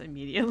fixed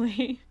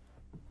immediately.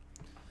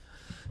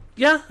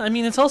 Yeah, I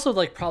mean, it's also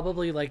like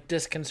probably like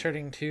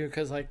disconcerting too,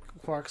 because like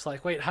Quark's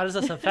like, wait, how does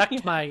this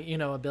affect my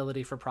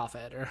ability for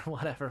profit or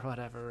whatever,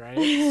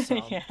 right?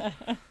 So.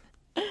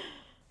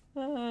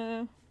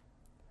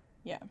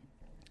 Yeah.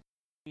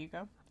 You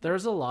go.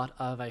 There's a lot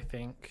of, I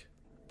think,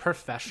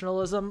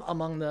 professionalism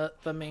among the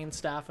main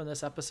staff in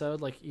this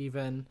episode. Like,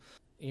 even,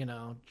 you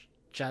know,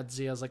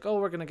 Jadzia's like, oh,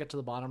 we're gonna get to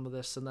the bottom of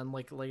this, and then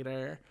like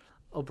later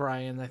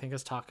O'Brien, I think,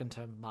 is talking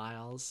to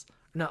Miles.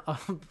 No,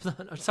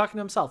 he's talking to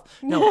himself.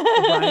 No,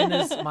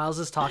 Miles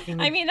is talking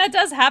to... I mean, that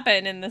does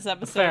happen in this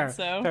episode.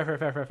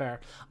 Fair.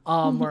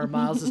 Where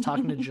Miles is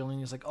talking to Julian,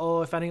 he's like,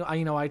 oh, if any,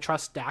 you know, I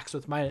trust Dax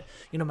with my,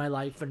 you know, my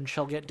life, and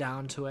she'll get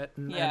down to it,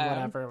 and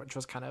whatever, which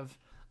was kind of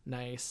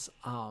nice.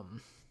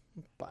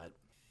 But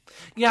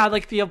yeah,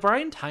 like the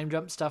O'Brien time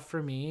jump stuff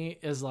for me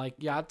is like,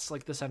 yeah, it's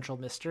like the central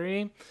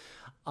mystery.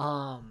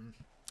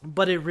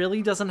 But it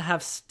really doesn't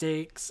have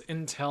stakes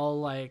until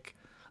like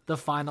the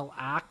final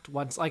act,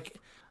 once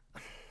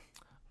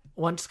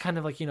kind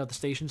of like, you know, the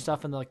station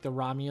stuff and like the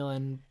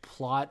Romulan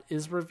plot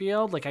is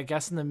revealed. Like, I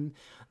guess in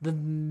the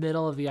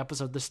middle of the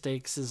episode, the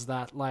stakes is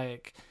that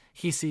like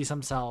he sees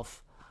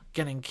himself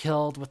getting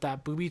killed with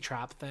that booby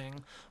trap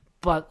thing.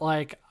 But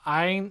like,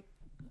 I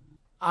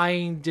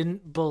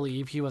didn't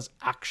believe he was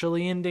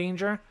actually in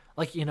danger.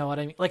 Like, you know what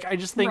I mean? Like, I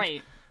just think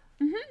right.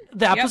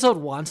 The episode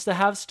wants to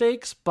have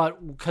stakes,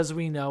 but because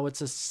we know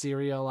it's a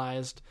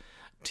serialized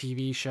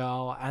TV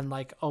show and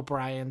like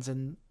O'Brien's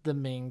in the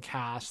main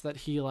cast, that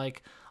he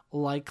like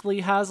likely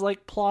has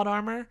like plot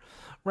armor,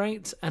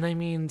 right? And I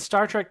mean,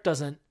 Star Trek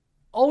doesn't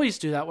always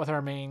do that with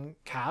our main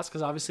cast,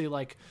 because obviously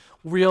like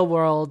real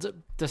world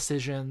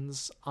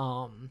decisions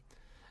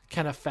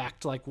can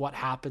affect like what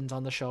happens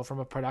on the show from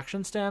a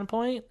production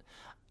standpoint.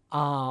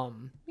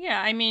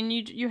 Yeah, I mean,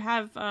 you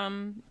have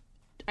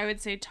I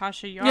would say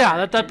Tasha Yar.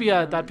 Yeah, that'd be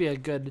a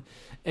good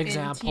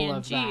example TNG,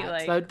 of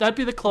that. Like, that'd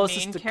be the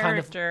closest to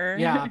character.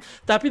 Kind of, yeah,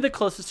 that'd be the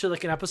closest to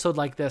like an episode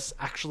like this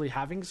actually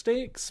having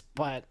stakes.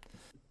 But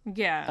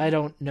yeah, I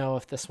don't know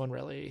if this one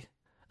really.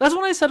 That's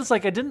when I said it's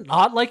like I didn't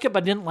not like it,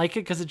 but I didn't like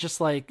it because it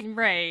just like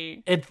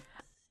right.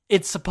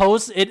 It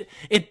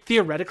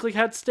theoretically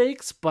had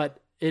stakes, but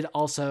it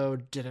also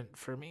didn't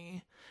for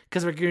me.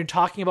 Because we're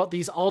talking about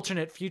these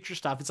alternate future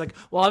stuff. It's like,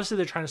 well, obviously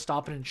they're trying to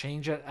stop it and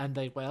change it, and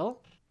they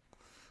will.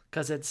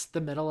 Because it's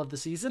the middle of the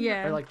season,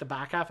 or like the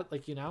back half,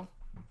 like, you know.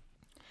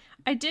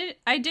 I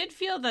did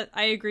feel that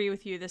I agree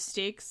with you. The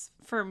stakes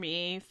for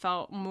me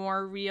felt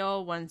more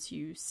real once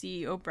you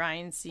see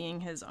O'Brien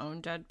seeing his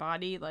own dead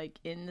body, like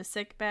in the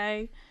sick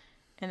bay,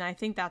 and I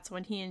think that's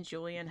when he and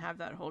Julian have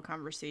that whole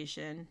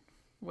conversation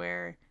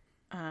where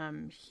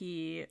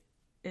he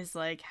is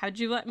like, "How'd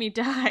you let me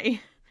die?"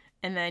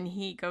 And then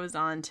he goes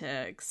on to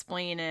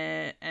explain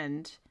it,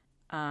 and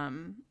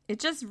it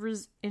just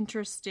was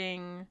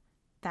interesting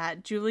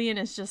that Julian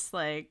is just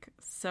like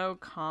so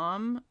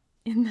calm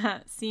in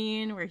that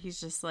scene where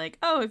he's just like,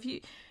 oh, if you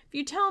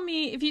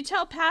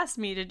tell past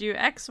me to do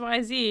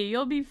XYZ,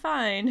 you'll be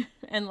fine.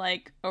 And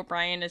like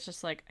O'Brien is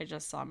just like, I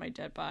just saw my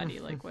dead body.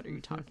 Like, what are you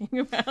talking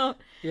about?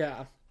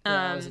 Yeah.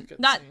 That was a good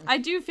scene. Scene. I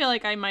do feel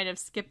like I might have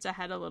skipped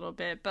ahead a little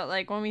bit, but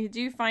like when we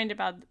do find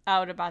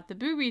out about the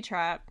booby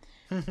trap,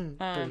 and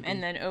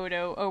then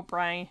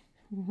O'Brien,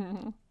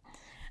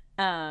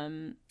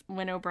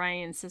 when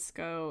O'Brien,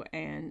 Sisko,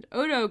 and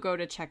Odo go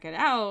to check it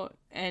out,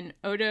 and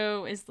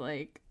Odo is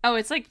like, oh,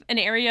 it's like an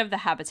area of the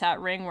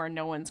habitat ring where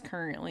no one's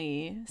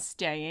currently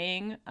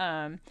staying.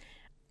 And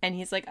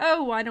he's like,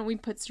 oh, why don't we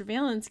put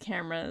surveillance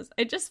cameras?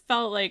 I just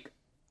felt like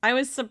I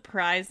was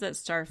surprised that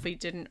Starfleet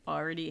didn't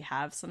already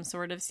have some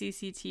sort of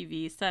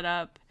CCTV set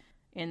up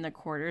in the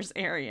quarters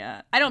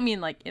area. I don't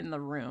mean like in the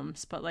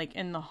rooms, but like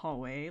in the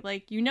hallway.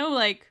 Like,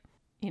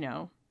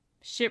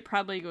 shit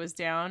probably goes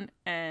down,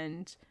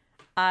 and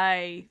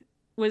I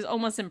was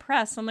almost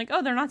impressed. I'm like,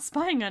 oh, they're not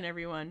spying on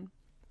everyone.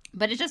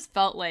 But it just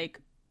felt like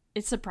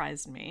it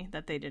surprised me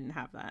that they didn't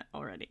have that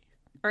already.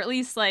 Or at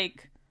least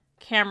like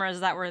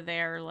cameras that were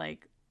there,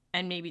 like,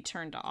 and maybe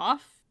turned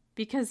off.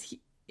 Because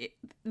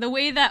the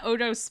way that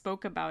Odo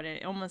spoke about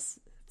it almost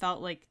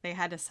felt like they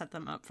had to set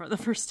them up for the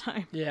first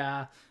time.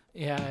 Yeah.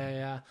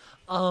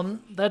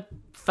 That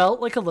felt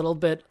like a little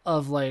bit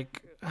of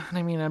like,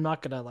 I mean, I'm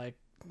not gonna like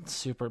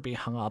super be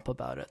hung up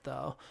about it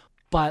though.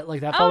 But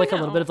like that felt a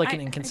little bit of like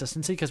an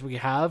inconsistency, because we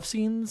have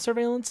seen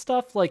surveillance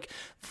stuff like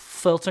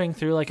filtering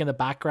through like in the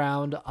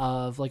background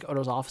of like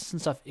Odo's office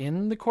and stuff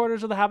in the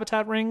quarters of the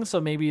habitat ring.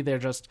 So maybe they're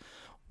just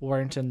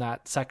weren't in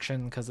that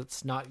section because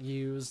it's not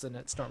used and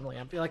it's normally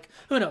empty. Like,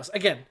 who knows?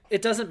 Again,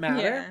 it doesn't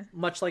matter. Yeah.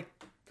 Much like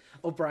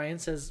O'Brien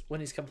says when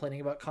he's complaining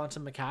about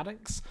quantum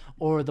mechanics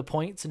or the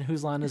points and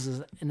whose line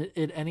is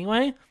it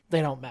anyway,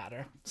 they don't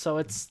matter. So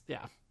it's,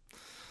 yeah.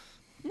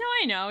 No,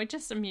 I know. It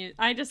just amused.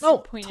 I just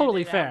pointed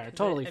totally it fair, out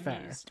totally it fair.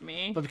 Amused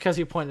me. But because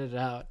you pointed it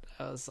out,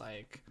 I was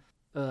like,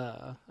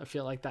 I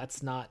feel like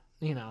that's not,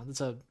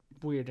 it's a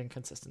weird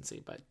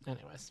inconsistency. But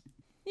anyways,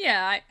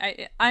 yeah,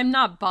 I'm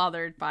not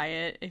bothered by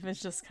it if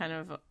it's just kind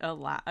of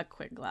a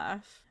quick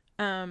laugh.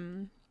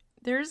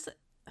 There's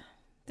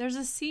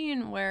a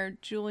scene where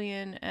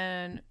Julian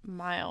and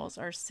Miles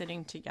are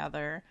sitting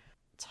together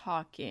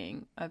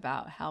talking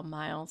about how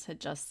Miles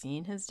had just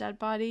seen his dead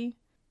body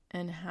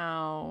and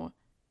how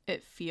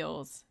it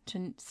feels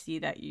to see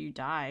that you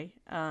die.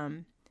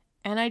 And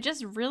I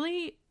just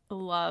really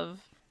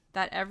love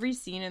that every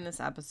scene in this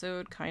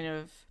episode kind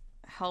of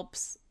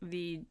helps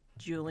the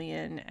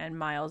Julian and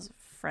Miles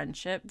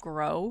friendship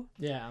grow.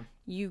 Yeah.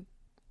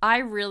 I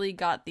really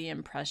got the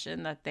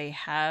impression that they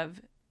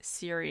have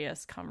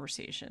serious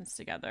conversations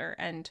together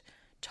and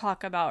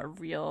talk about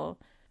real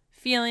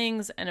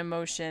feelings and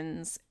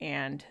emotions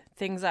and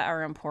things that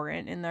are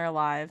important in their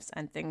lives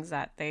and things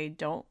that they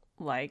don't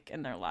like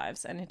in their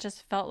lives. And it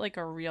just felt like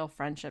a real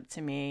friendship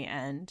to me.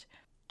 And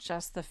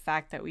just the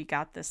fact that we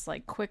got this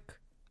like quick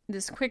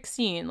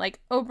scene, like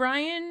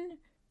O'Brien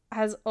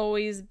has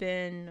always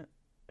been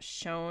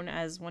shown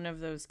as one of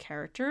those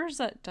characters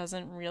that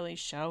doesn't really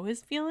show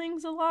his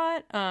feelings a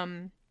lot.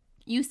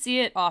 You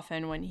see it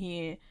often when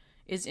he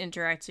is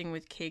interacting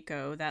with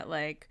Keiko, that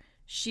like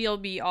she'll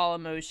be all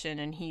emotion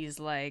and he's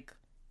like,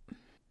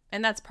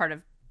 and that's part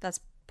of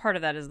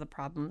that is the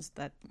problems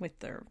that with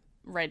the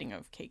writing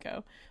of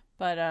Keiko.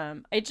 But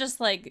it just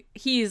like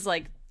he's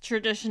like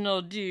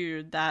traditional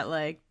dude that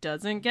like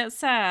doesn't get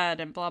sad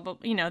and blah blah.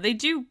 You know, they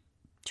do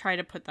try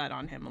to put that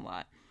on him a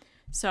lot.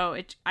 So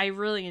I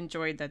really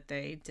enjoyed that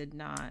they did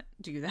not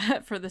do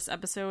that for this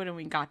episode, and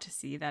we got to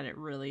see that it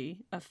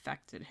really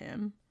affected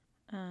him.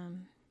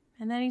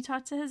 And then he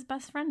talked to his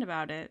best friend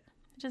about it.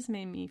 It just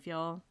made me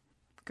feel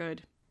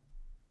good.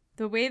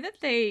 The way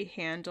that they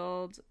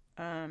handled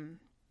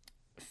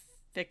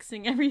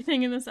fixing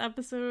everything in this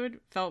episode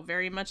felt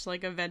very much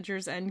like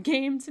Avengers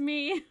Endgame to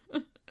me.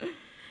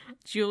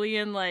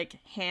 Julian like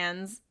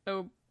hands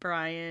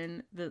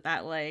O'Brien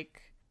that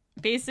like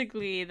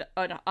basically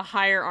a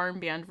higher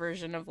armband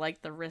version of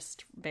like the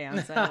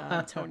wristbands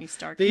that Tony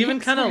Stark. They even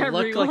kind of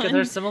look everyone. like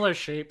they're similar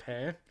shape,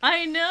 hey?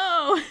 I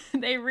know.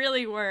 They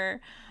really were.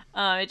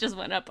 It just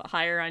went up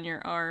higher on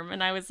your arm,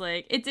 and I was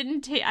like, I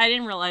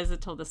didn't realize it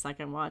till the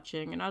second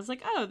watching, and I was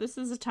like, oh, this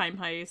is a time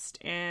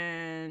heist,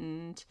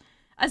 and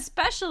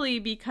especially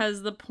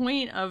because the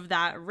point of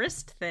that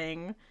wrist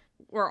thing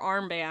or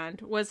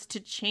armband was to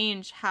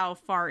change how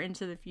far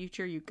into the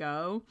future you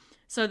go.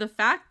 So the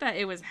fact that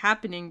it was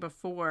happening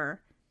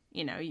before,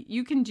 you know,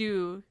 you can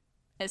do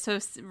it. So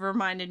it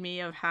reminded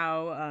me of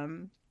how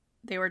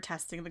they were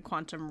testing the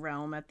quantum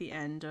realm at the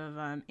end of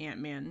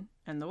Ant-Man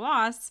and the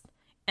Wasp.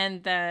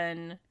 And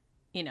then,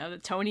 you know,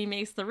 Tony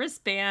makes the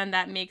wristband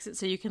that makes it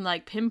so you can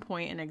like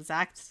pinpoint an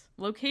exact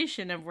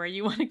location of where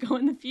you want to go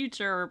in the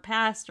future or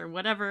past or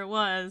whatever it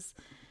was.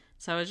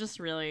 So it just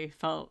really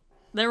felt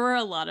there were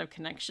a lot of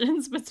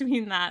connections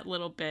between that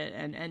little bit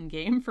and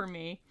Endgame for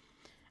me.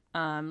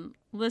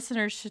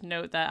 Listeners should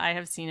note that I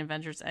have seen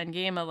Avengers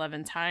Endgame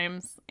 11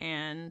 times,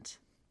 and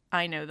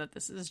I know that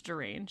this is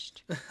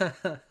deranged.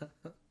 I've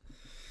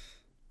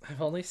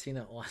only seen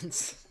it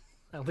once.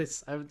 At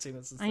least I haven't seen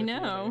it since I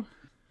know.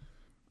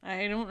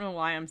 I don't know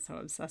why I'm so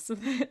obsessed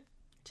with it. It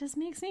just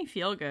makes me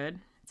feel good.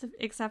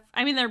 Except,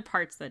 I mean, there are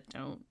parts that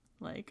don't.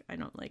 Like, I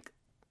don't like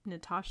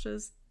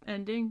Natasha's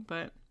ending,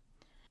 but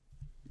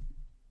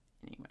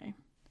anyway.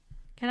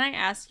 Can I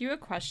ask you a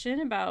question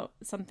about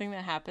something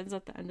that happens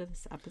at the end of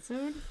this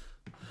episode?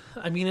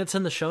 I mean, it's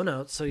in the show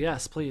notes, so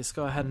yes, please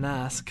go ahead and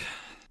ask.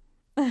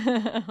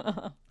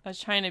 I was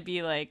trying to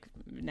be like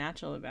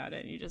natural about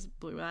it, and you just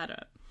blew that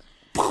up.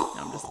 No,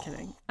 I'm just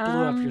kidding. Blew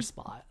up your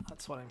spot.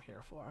 That's what I'm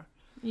here for.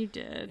 You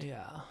did.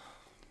 Yeah.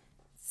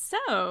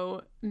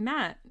 So,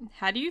 Matt,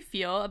 how do you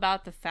feel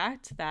about the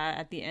fact that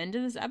at the end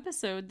of this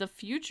episode, the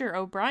future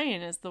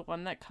O'Brien is the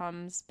one that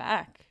comes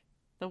back?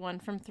 The one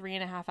from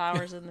 3.5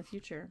 hours in the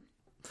future.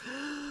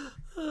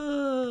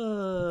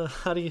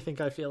 How do you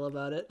think I feel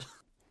about it?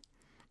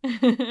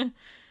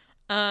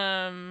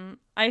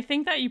 I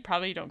think that you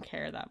probably don't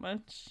care that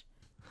much.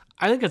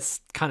 I think it's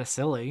kind of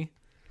silly.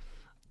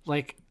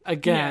 Like,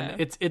 again,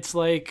 yeah. It's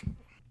like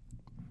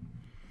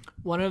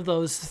one of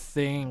those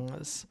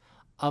things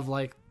of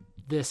like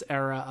this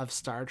era of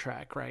Star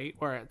Trek, right?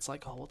 Where it's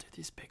like, oh, we'll do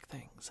these big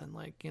things, and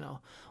like, you know,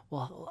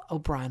 well,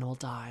 O'Brien will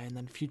die, and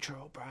then future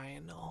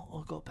O'Brien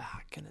will go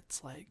back, and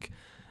it's like,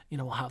 you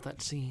know, we'll have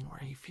that scene where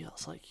he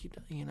feels like he,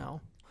 you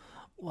know,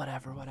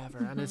 whatever,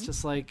 mm-hmm. And it's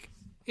just like,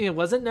 it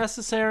wasn't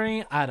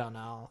necessary. I don't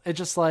know. It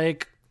just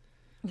like,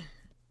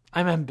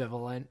 I'm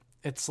ambivalent.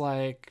 It's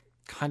like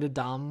kind of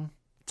dumb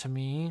to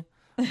me,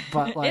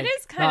 but like, it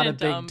is kind of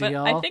dumb, but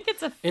I think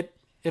it's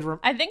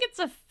I think it's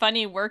a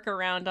funny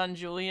workaround on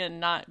Julian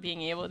not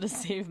being able to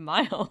save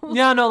Miles.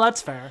 Yeah, no,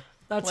 that's fair.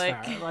 That's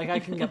like... fair. Like, I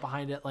can get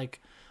behind it, like,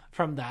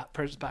 from that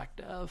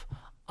perspective.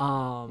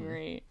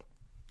 Right.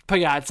 But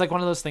yeah, it's like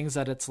one of those things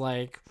that it's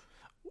like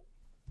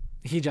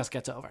he just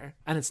gets over,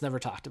 and it's never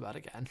talked about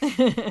again.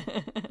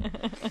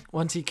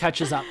 Once he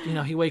catches up, you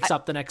know, he wakes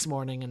up the next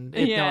morning, and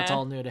you know, it's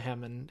all new to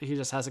him, and he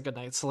just has a good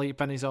night's sleep,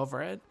 and he's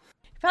over it.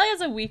 Probably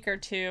has a week or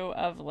two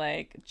of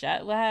like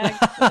jet lag.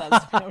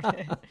 That's about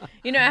it.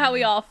 You know how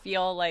we all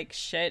feel like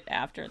shit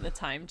after the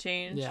time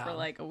change for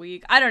like a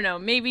week? I don't know.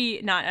 Maybe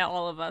not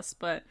all of us,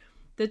 but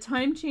the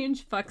time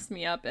change fucks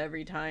me up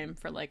every time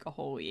for like a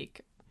whole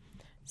week.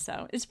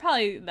 So it's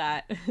probably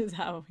that is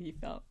how he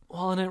felt.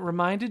 Well, and it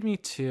reminded me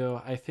too,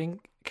 I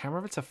think, I can't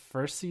remember if it's a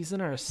first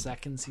season or a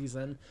second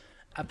season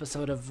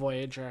episode of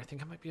Voyager. I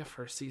think it might be a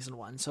first season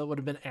one. So it would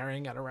have been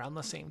airing at around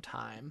the same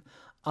time.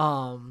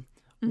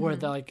 where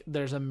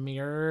there's a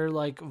mirror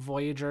like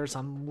Voyager,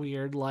 some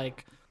weird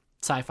like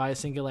sci-fi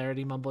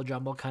singularity mumbo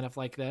jumbo kind of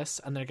like this,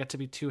 and there get to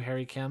be two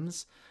Harry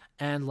Kims,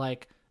 and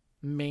like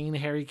main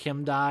Harry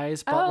Kim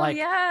dies, but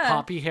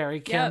copy Harry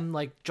Kim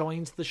like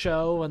joins the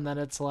show, and then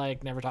it's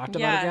like never talked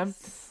about again.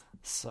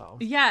 So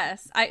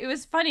it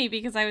was funny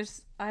because I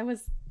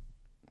was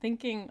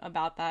thinking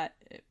about that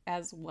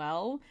as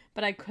well,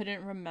 but I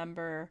couldn't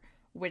remember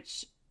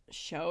which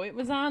show it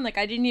was on. Like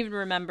I didn't even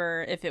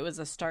remember if it was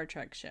a Star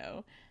Trek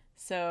show.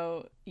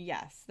 So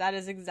yes, that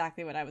is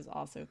exactly what I was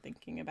also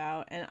thinking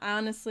about. And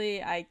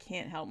honestly, I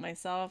can't help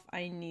myself.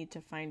 I need to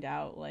find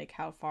out like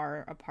how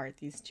far apart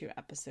these two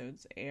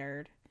episodes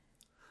aired.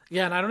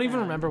 Yeah, and I don't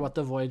even remember what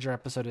the Voyager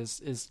episode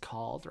is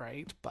called,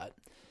 right? But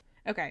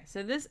okay,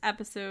 so this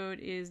episode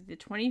is the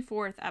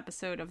 24th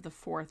episode of the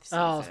 4th season.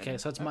 Oh, okay,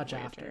 so it's much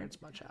Voyager. After.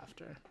 It's much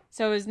after.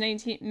 So it was May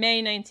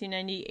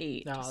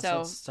 1998. No,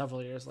 so it's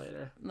several years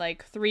later.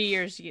 Like 3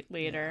 years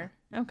later.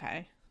 Yeah.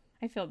 Okay.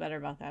 I feel better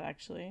about that,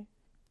 actually.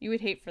 You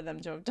would hate for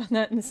them to have done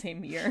that in the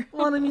same year.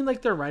 Well, I mean,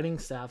 like, their writing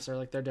staffs are,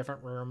 like, their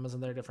different rooms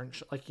and their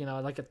different, like, you know,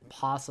 like, it's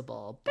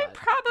possible. But... They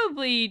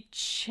probably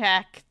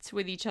checked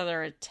with each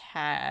other a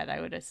tad,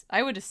 I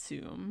would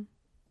assume,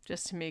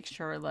 just to make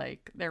sure,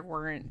 like, there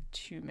weren't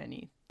too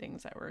many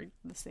things that were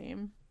the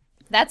same.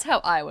 That's how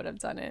I would have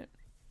done it.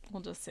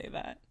 We'll just say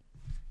that.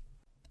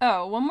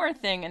 Oh, one more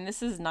thing, and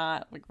this is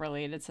not, like,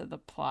 related to the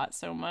plot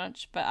so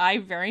much, but I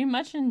very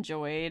much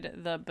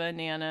enjoyed the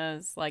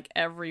bananas, like,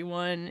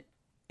 everyone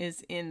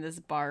is in this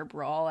bar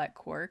brawl at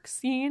Quark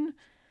scene.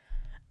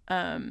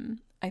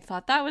 I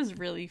thought that was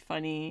really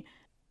funny.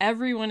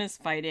 Everyone is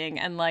fighting,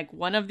 and like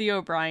one of the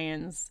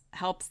O'Briens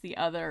helps the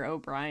other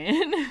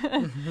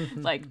O'Brien.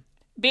 Like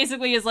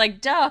basically is like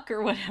duck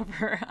or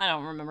whatever. I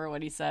don't remember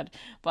what he said,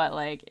 but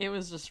like it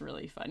was just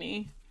really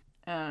funny.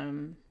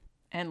 And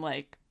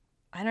like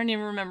I don't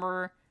even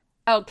remember.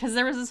 Oh, because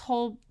there was this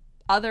whole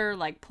other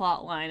like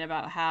plot line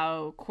about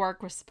how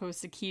Quark was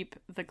supposed to keep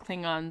the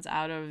Klingons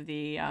out of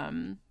the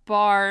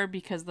bar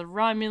because the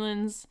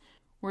Romulans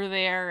were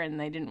there and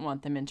they didn't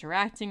want them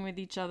interacting with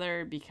each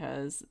other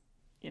because,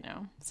 you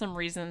know, some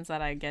reasons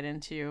that I get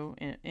into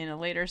in a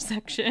later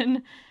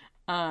section.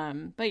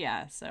 But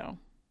yeah, so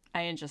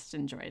I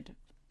enjoy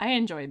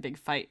a big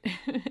fight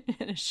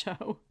in a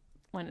show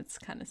when it's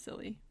kind of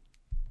silly.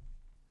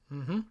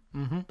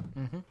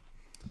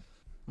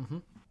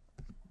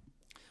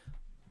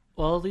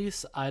 Well,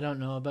 Elise, I don't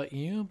know about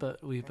you,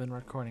 but we've been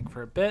recording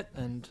for a bit,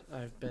 and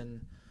I've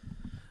been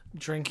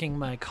drinking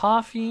my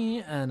coffee,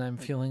 and I'm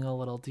feeling a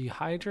little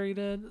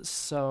dehydrated,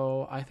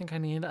 so I think I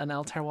need an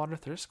Altair Water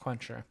Thirst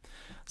Quencher.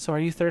 So are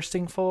you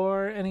thirsting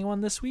for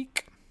anyone this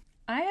week?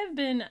 I have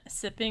been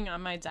sipping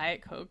on my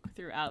Diet Coke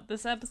throughout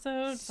this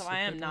episode, so I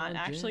am not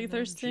actually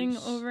thirsting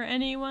over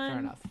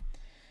anyone.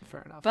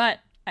 Fair enough. But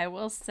I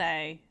will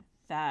say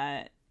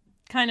that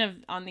kind of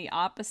on the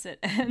opposite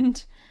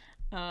end...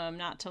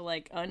 not to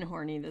like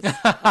unhorny this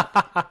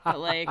up, but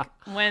like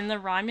when the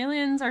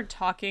Romulans are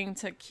talking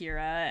to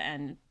Kira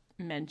and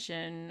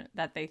mention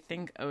that they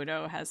think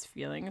Odo has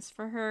feelings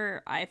for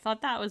her, I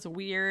thought that was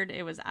weird.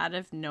 It was out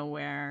of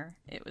nowhere.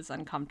 It was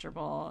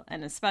uncomfortable,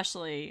 and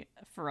especially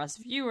for us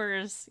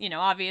viewers, you know,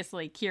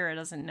 obviously Kira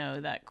doesn't know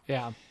that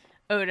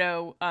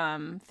Odo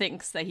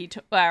thinks that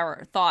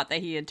or thought that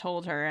he had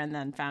told her and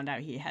then found out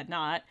he had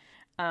not.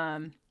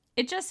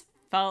 It just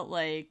felt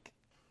like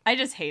I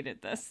just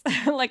hated this.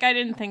 Like, I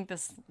didn't think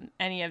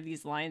any of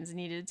these lines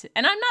needed to...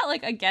 And I'm not,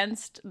 like,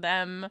 against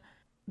them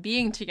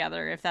being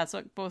together if that's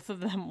what both of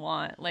them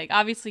want. Like,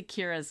 obviously,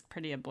 Kira's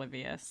pretty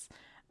oblivious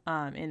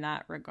in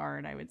that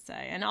regard, I would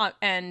say.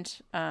 And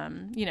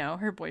you know,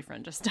 her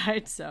boyfriend just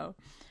died, so...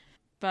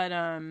 But,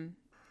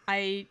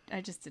 I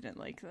just didn't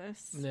like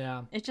this.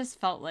 Yeah. It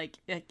just felt, like,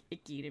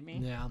 icky to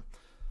me. Yeah.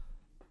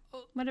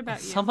 What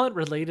about you? Somewhat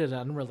related,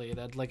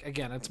 unrelated. Like,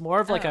 again, it's more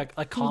of, like,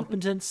 a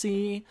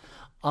competency...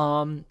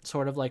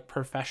 sort of like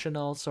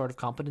professional sort of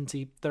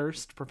competency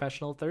thirst,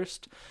 professional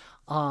thirst.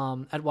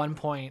 At one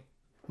point,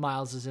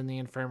 Miles is in the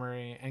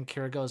infirmary and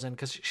Kira goes in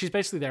because she's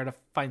basically there to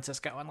find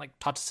Sisko and like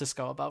talk to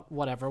Sisko about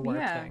whatever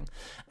work thing.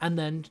 And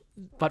then,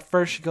 but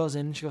first she goes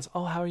in and she goes,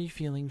 "Oh, how are you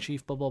feeling,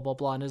 Chief?" Blah, blah, blah,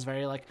 blah. And is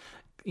very like,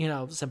 you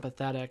know,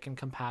 sympathetic and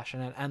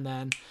compassionate. And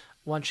then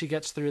once she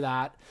gets through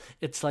that,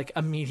 it's like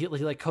immediately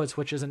like code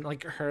switches and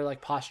like her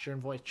like posture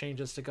and voice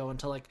changes to go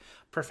into like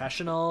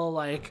professional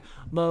like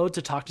mode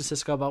to talk to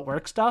Sisko about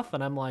work stuff.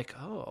 And I'm like,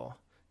 oh,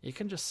 you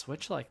can just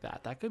switch like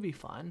that. That could be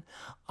fun.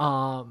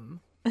 But...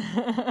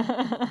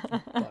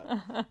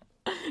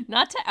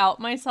 Not to out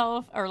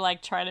myself or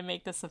like try to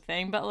make this a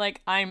thing, but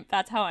like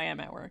that's how I am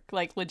at work.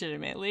 Like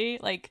legitimately,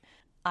 like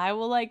I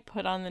will like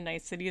put on the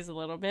niceties a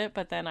little bit,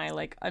 but then I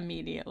like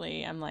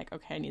immediately I'm like,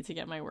 okay, I need to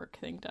get my work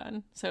thing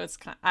done. So it's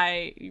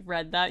I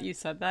read that you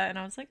said that and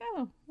I was like,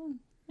 oh,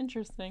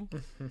 interesting.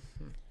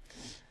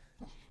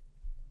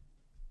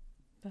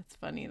 That's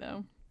funny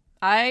though.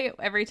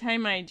 Every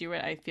time I do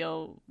it, I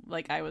feel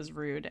like I was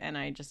rude and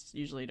I just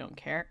usually don't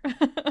care.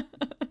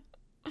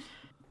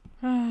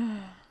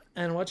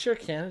 And what's your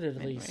candidate,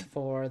 Elise,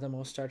 for the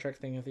most Star Trek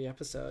thing of the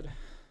episode?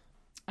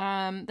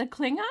 The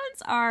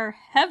Klingons are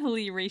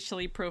heavily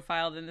racially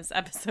profiled in this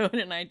episode,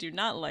 and I do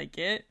not like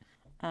it.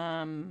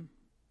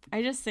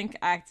 I just think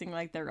acting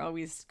like they're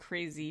always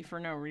crazy for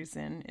no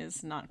reason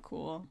is not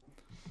cool.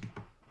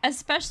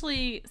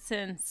 Especially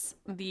since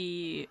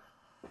the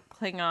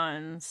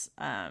Klingons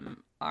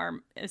are,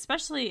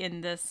 especially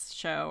in this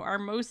show, are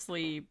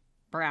mostly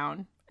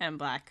brown and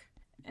black.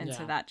 And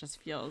so that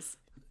just feels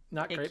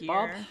not ickier. Great,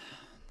 Bob.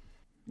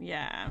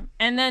 Yeah.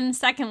 And then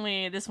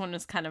secondly, this one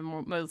was kind of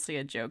mostly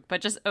a joke,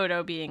 but just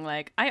Odo being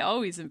like, I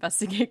always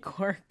investigate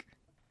Quark.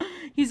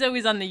 He's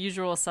always on the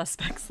usual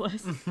suspects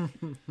list.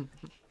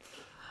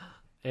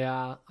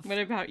 Yeah. What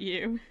about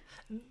you?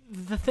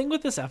 The thing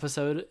with this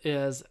episode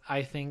is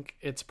I think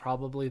it's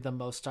probably the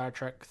most Star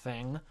Trek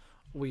thing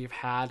we've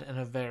had in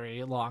a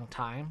very long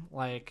time.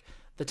 Like,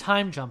 the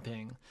time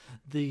jumping,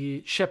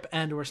 the ship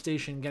and or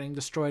station getting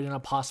destroyed in a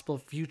possible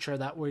future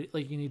that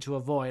you need to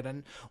avoid,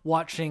 and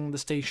watching the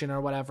station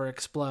or whatever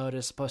explode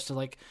is supposed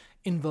to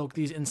invoke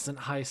these instant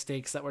high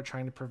stakes that we're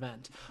trying to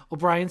prevent.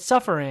 O'Brien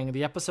suffering,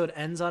 the episode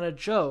ends on a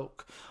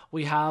joke.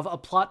 We have a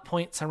plot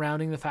point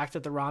surrounding the fact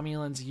that the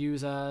Romulans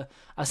use a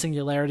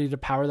singularity to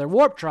power their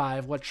warp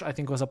drive, which I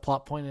think was a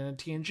plot point in a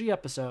TNG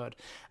episode.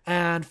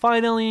 And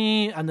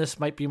finally, and this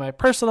might be my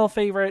personal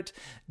favorite,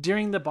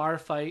 during the bar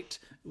fight,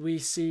 we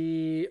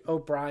see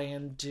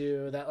O'Brien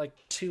do that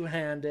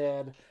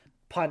two-handed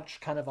punch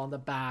kind of on the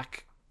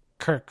back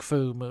Kirk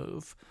Fu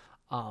move.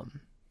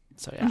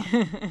 So yeah.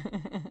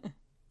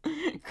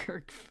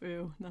 Kirk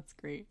Fu. That's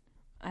great.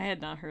 I had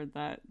not heard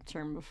that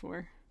term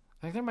before.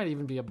 I think there might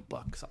even be a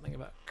book, something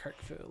about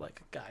Kirk Fu,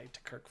 like a guide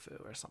to Kirk Fu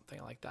or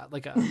something like that.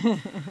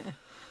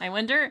 I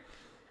wonder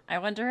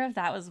if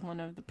that was one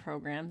of the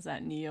programs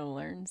that Neo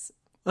learns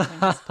when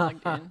he's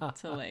plugged in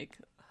to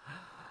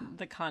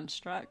the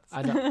constructs.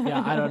 I don't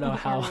know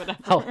how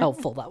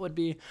helpful that would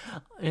be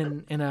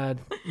in a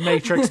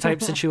Matrix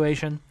type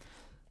situation.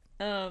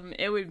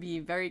 It would be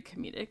very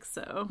comedic,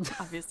 so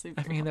obviously.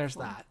 I mean, there's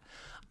that.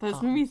 Those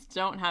movies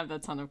don't have a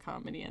ton of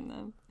comedy in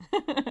them.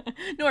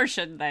 Nor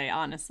should they,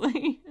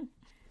 honestly.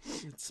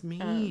 It's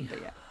me.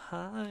 Yeah.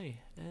 Hi,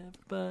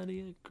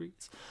 everybody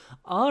agrees.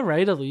 All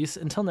right, Elise,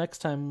 until next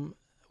time,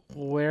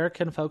 where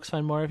can folks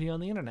find more of you on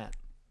the internet?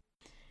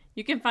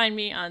 You can find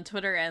me on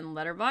Twitter and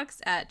Letterboxd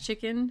at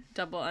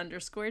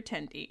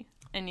chicken_tendy.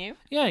 And you?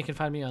 Yeah, you can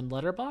find me on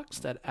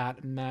Letterboxd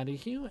at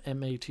Mattyhugh,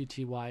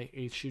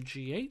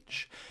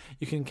 MATTYHUGH.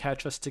 You can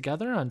catch us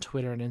together on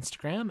Twitter and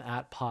Instagram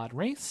at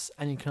PodRace,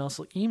 and you can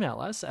also email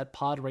us at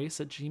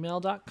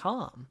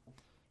podrace@gmail.com.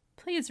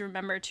 Please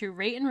remember to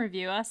rate and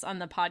review us on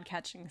the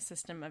podcatching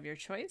system of your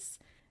choice.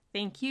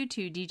 Thank you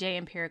to DJ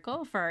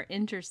Empirical for our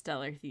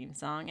Interstellar theme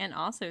song, and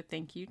also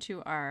thank you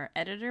to our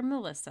editor,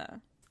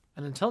 Melissa.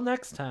 And until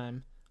next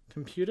time,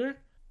 computer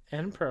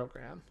and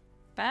program.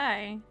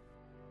 Bye.